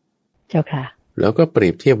เจ้าค่ะแล้วก็เปรี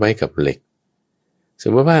ยบเทียบไว้กับเหล็กส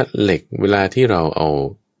มมติว่าเหล็กเวลาที่เราเอา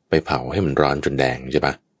ไปเผาให้มันร้อนจนแดงใช่ป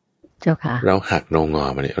ะเจ้าค่ะเราหักเรางอ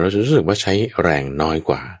มันเนี่ยเราจะรู้สึกว่าใช้แรงน้อย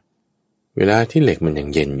กว่าเวลาที่เหล็กมันยัง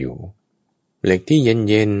เย็นอยู่เหล็กที่เ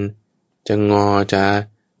ย็นจะงอจะ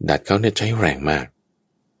ดัดเขาเนี่ยใช้แรงมาก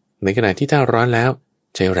ในขณะที่ถ้าร้อนแล้ว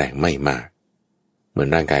ใช้แรงไม่มากเหมือน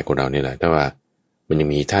ร่างกายของเราเนี่ยแหละแต่ว่ามันยัง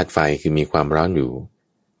มีธาตุไฟคือมีความร้อนอยู่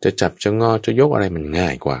จะจับจะงอจะยกอะไรมันง่า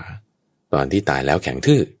ยกว่าตอนที่ตายแล้วแข็ง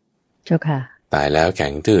ทื่อเจ้าค่ะตายแล้วแข็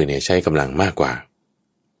งทื่อเนี่ยใช้กำลังมากกว่า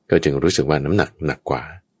ก็จึงรู้สึกว่าน้ำหนักกว่า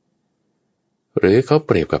หรือเขาเ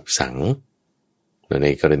ปรียบกับสังใน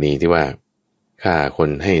กรณีที่ว่าฆ่าคน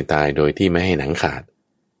ให้ตายโดยที่ไม่ให้หนังขาด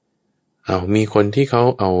มีคนที่เขา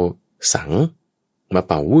เอาสังมา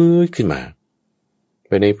เป่าวืดขึ้นมาไ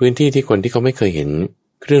ปในพื้นที่ที่คนที่เขาไม่เคยเห็น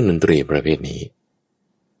เครื่องดนตรีประเภทนี้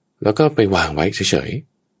แล้วก็ไปวางไว้เฉย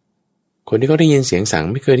ๆคนที่เขาได้ยินเสียงสัง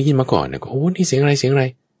ไม่เคยได้ยินมาก่อนเนี่ยก็โอ้นี่เสียงอะไรเสียงอะไร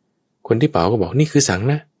คนที่เป่าก็บอกนี่คือสัง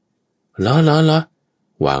นะล้อ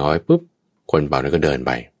วางเอาไว้ปุ๊บคนเป่าเนี่ยก็เดินไ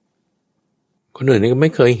ปคนอื่นนี่ก็ไ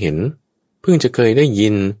ม่เคยเห็นเพิ่งจะเคยได้ยิ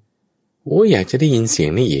นอยากจะได้ยินเสียง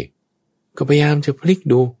นี่อีกก็พยายามจะพลิก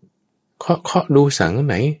ดูเคาะดูสัง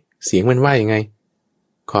ไหนเสียงมันว่ายังไง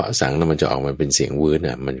เคาะสังแล้วมันจะออกมาเป็นเสียงวืด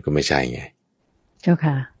น่ะมันก็ไม่ใช่ไงเจ้า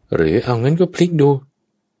ค่ะหรือเอางั้นก็พลิกดู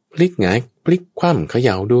พลิกหงายพลิกคว่ำเข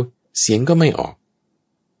ย่าดูเสียงก็ไม่ออก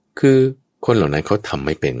คือคนเหล่านั้นเขาทำไ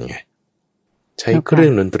ม่เป็นไงใช้เครื่อ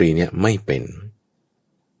งดนตรีเนี่ยไม่เป็น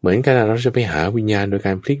เหมือนกันเราจะไปหาวิญญาณโดยก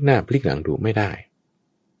ารพลิกหน้าพลิกหลังดูไม่ได้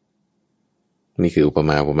นี่คืออุปม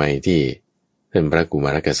าอุปไมยที่ท่านพระกุม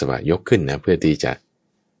ารกัสสปะยกขึ้นนะเพื่อที่จะ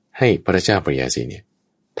ให้พระเจ้าปยสิทธิ์เนี่ย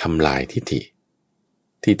ทำลายทิฏฐิ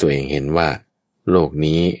ที่ตัวเองเห็นว่า โลก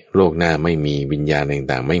นี้โลกหน้าไม่มีวิญญาณ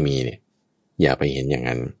ต่างๆไม่มีเนี่ยอย่าไปเห็นอย่าง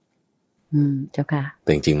นั้นเจ้าค่ะแ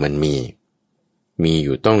ต่จริงๆมันมีอ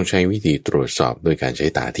ยู่ต้องใช้วิธีตรวจสอบโดยการใช้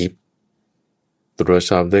ตาทิพย์ตรวจ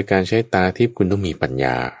สอบโดยการใช้ตาทิพย์คุณต้องมีปัญญ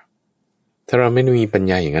าถ้าเราไม่มีปัญ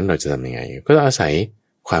ญาอย่างนั้นเราจะทำยังไงก็ต้องอาศัย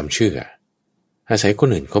ความเชื่ออาศัยคน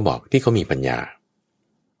อื่นเขาบอกที่เขามีปัญญา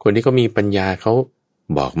คนที่เขามีปัญญาเขา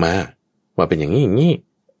บอกมาว่าเป็นอย่างนี้อย่างนี้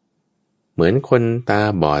เหมือนคนตา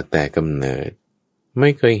บอดแต่กำเนิดไม่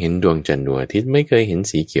เคยเห็นดวงจันทร์ดวงอาทิตย์ไม่เคยเห็น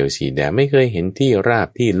สีเขียวสีแดงไม่เคยเห็นที่ราบ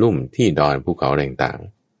ที่ลุ่มที่ดอนภูเขาต่าง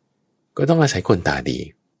ๆก็ต้องอาศัยคนตาดี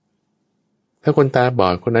ถ้าคนตาบอ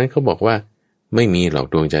ดคนนั้นเขาบอกว่าไม่มีหรอก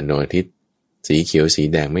ดวงจันทร์ดวงอาทิตย์สีเขียวสี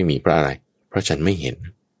แดงไม่มีเพราะอะไรเพราะฉันไม่เห็น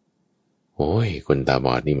โอ้ยคนตาบ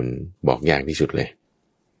อดนี่มันบอกยากที่สุดเลย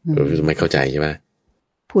เราไม่เข้าใจใช่ไหม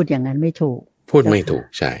พูดอย่างนั้นไม่ถูกพูดไม่ถูก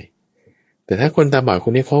ใช่แต่ถ้าคนตาบอดค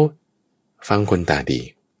นนี้เขาฟังคนตาดี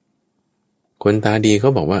คนตาดีเขา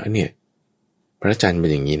บอกว่าเนี่ยพระจันทร์เป็น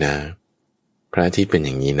อย่างนี้นะพระอาทิตย์เป็นอ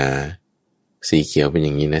ย่างนี้นะสีเขียวเป็นอ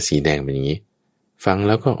ย่างนี้นะสีแดงเป็นอย่างนี้ฟังแ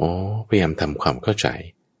ล้วก็พยายามทำความเข้าใจ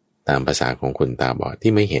ตามภาษาของคนตาบอด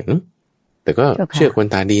ที่ไม่เห็นแต่ก็เชื่อคน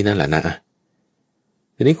ตาดีนั่นแหละนะ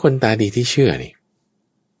ทีนี้คนตาดีที่เชื่อนี่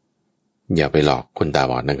อย่าไปหลอกคนตา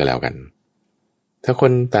บอดนั่นก็แล้วกันถ้าค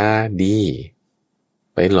นตาดี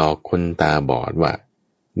ไปหลอกคนตาบอดว่า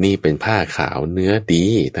นี่เป็นผ้าขาวเนื้อดี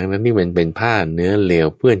ทั้งนั้นนี่มันเป็นผ้าเนื้อเลว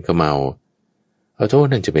เปื้อนเขม่าเอาโทษ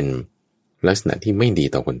นั่นจะเป็นลักษณะที่ไม่ดี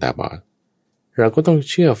ต่อคนตาบอดเราก็ต้อง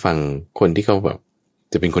เชื่อฟังคนที่เขาแบบ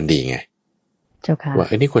จะเป็นคนดีไงว่า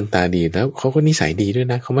นี่คนตาดีแล้วเขาก็นิสัยดีด้วย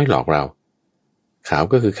นะเขาไม่หลอกเราขาว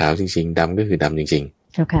ก็คือขาวจริงๆดำก็คือดำจริง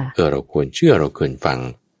ๆเราควรเชื่อเราควรฟัง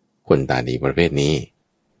คนตาดีประเภทนี้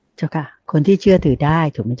เจ้าค่ะคนที่เชื่อถือได้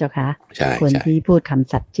ถูกไหมเจ้าค่ะใช่คนที่พูดค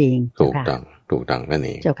ำสัตย์จริงถูกต้องนั่นเอ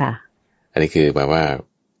งเจ้าค่ะอันนี้คือแปลว่า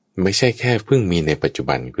ไม่ใช่แค่เพิ่งมีในปัจจุ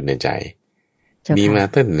บันคุณในใจมีมา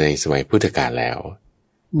ตั้งในสมัยพุทธกาลแล้ว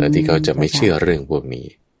ที่เขาจะไม่เชื่อเรื่องพวกนี้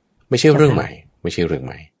ไม่ใช่เรื่องใหม่ไม่ใช่เรื่องใ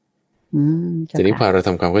หม่ทีนี้พอเราท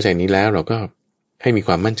ำความเข้าใจนี้แล้วเราก็ให้มีค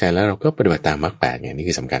วามมั่นใจแล้วเราก็ปฏิบัติตามมรรคแปดไงนี่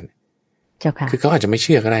คือสำคัญคือเขาอาจจะไม่เ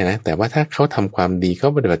ชื่อก็ได้นะแต่ว่าถ้าเขาทำความดีเขา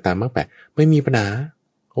ปฏิบัติตามมรรคแปดไม่มีปัญหา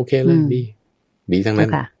โอเคเลยดีทั้งนั้น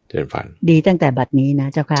เจริญฝันดีตั้งแต่บัดนี้นะ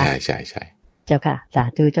เจ้าค่ะใช่เจ้าค่ะสา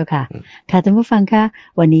ธุเจ้าค่ะค่ะท่านผู้ฟังคะ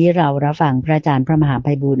วันนี้เรารับฟังพระอาจารย์พระมหาไพ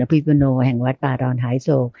บูลย์อภิปุโนแห่งวัดป่าดอนหายโศ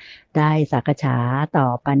กได้สักษาตอ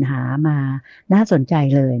บปัญหามาน่าสนใจ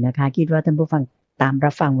เลยนะคะคิดว่าท่านผู้ฟังตาม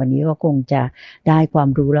รับฟังวันนี้ก็คงจะได้ความ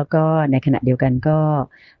รู้แล้วก็ในขณะเดียวกันก็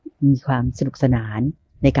มีความสนุกสนาน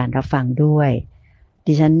ในการรับฟังด้วย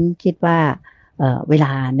ดิฉันคิดว่าเวล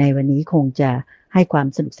าในวันนี้คงจะให้ความ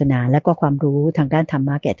สนุกสนานและก็ความรู้ทางด้านธรรม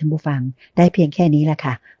ะแก่ท่านผู้ฟังได้เพียงแค่นี้แหละ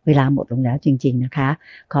ค่ะเวลาหมดลงแล้วจริงๆนะคะ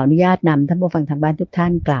ขออนุญาตนำท่านผู้ฟังทางบ้านทุกท่า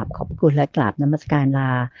นกราบขอบคุณและกราบนมัสการล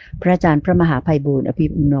าพระอาจารย์พระมหาไพบูลย์อภิ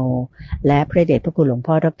ปุโนและพระเดชพระคุณหลวง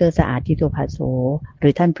พ่อดร.สะอาดทิโตภาโสหรื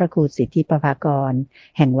อท่านพระครูสิทธิประภากร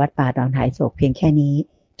แห่งวัดป่าดอนหายโศกเพียงแค่นี้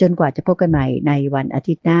จนกว่าจะพบกันใหม่ในวันอา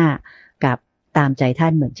ทิตย์หน้ากับตามใจท่า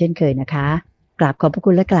นเหมือนเช่นเคยนะคะกราบขอบพระ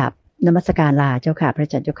คุณและกราบนมัสการลาเจ้าค่ะพระอ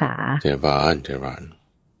าจารย์เจ้าค่ะเจริญพร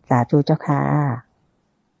สาธุเจ้าค่ะ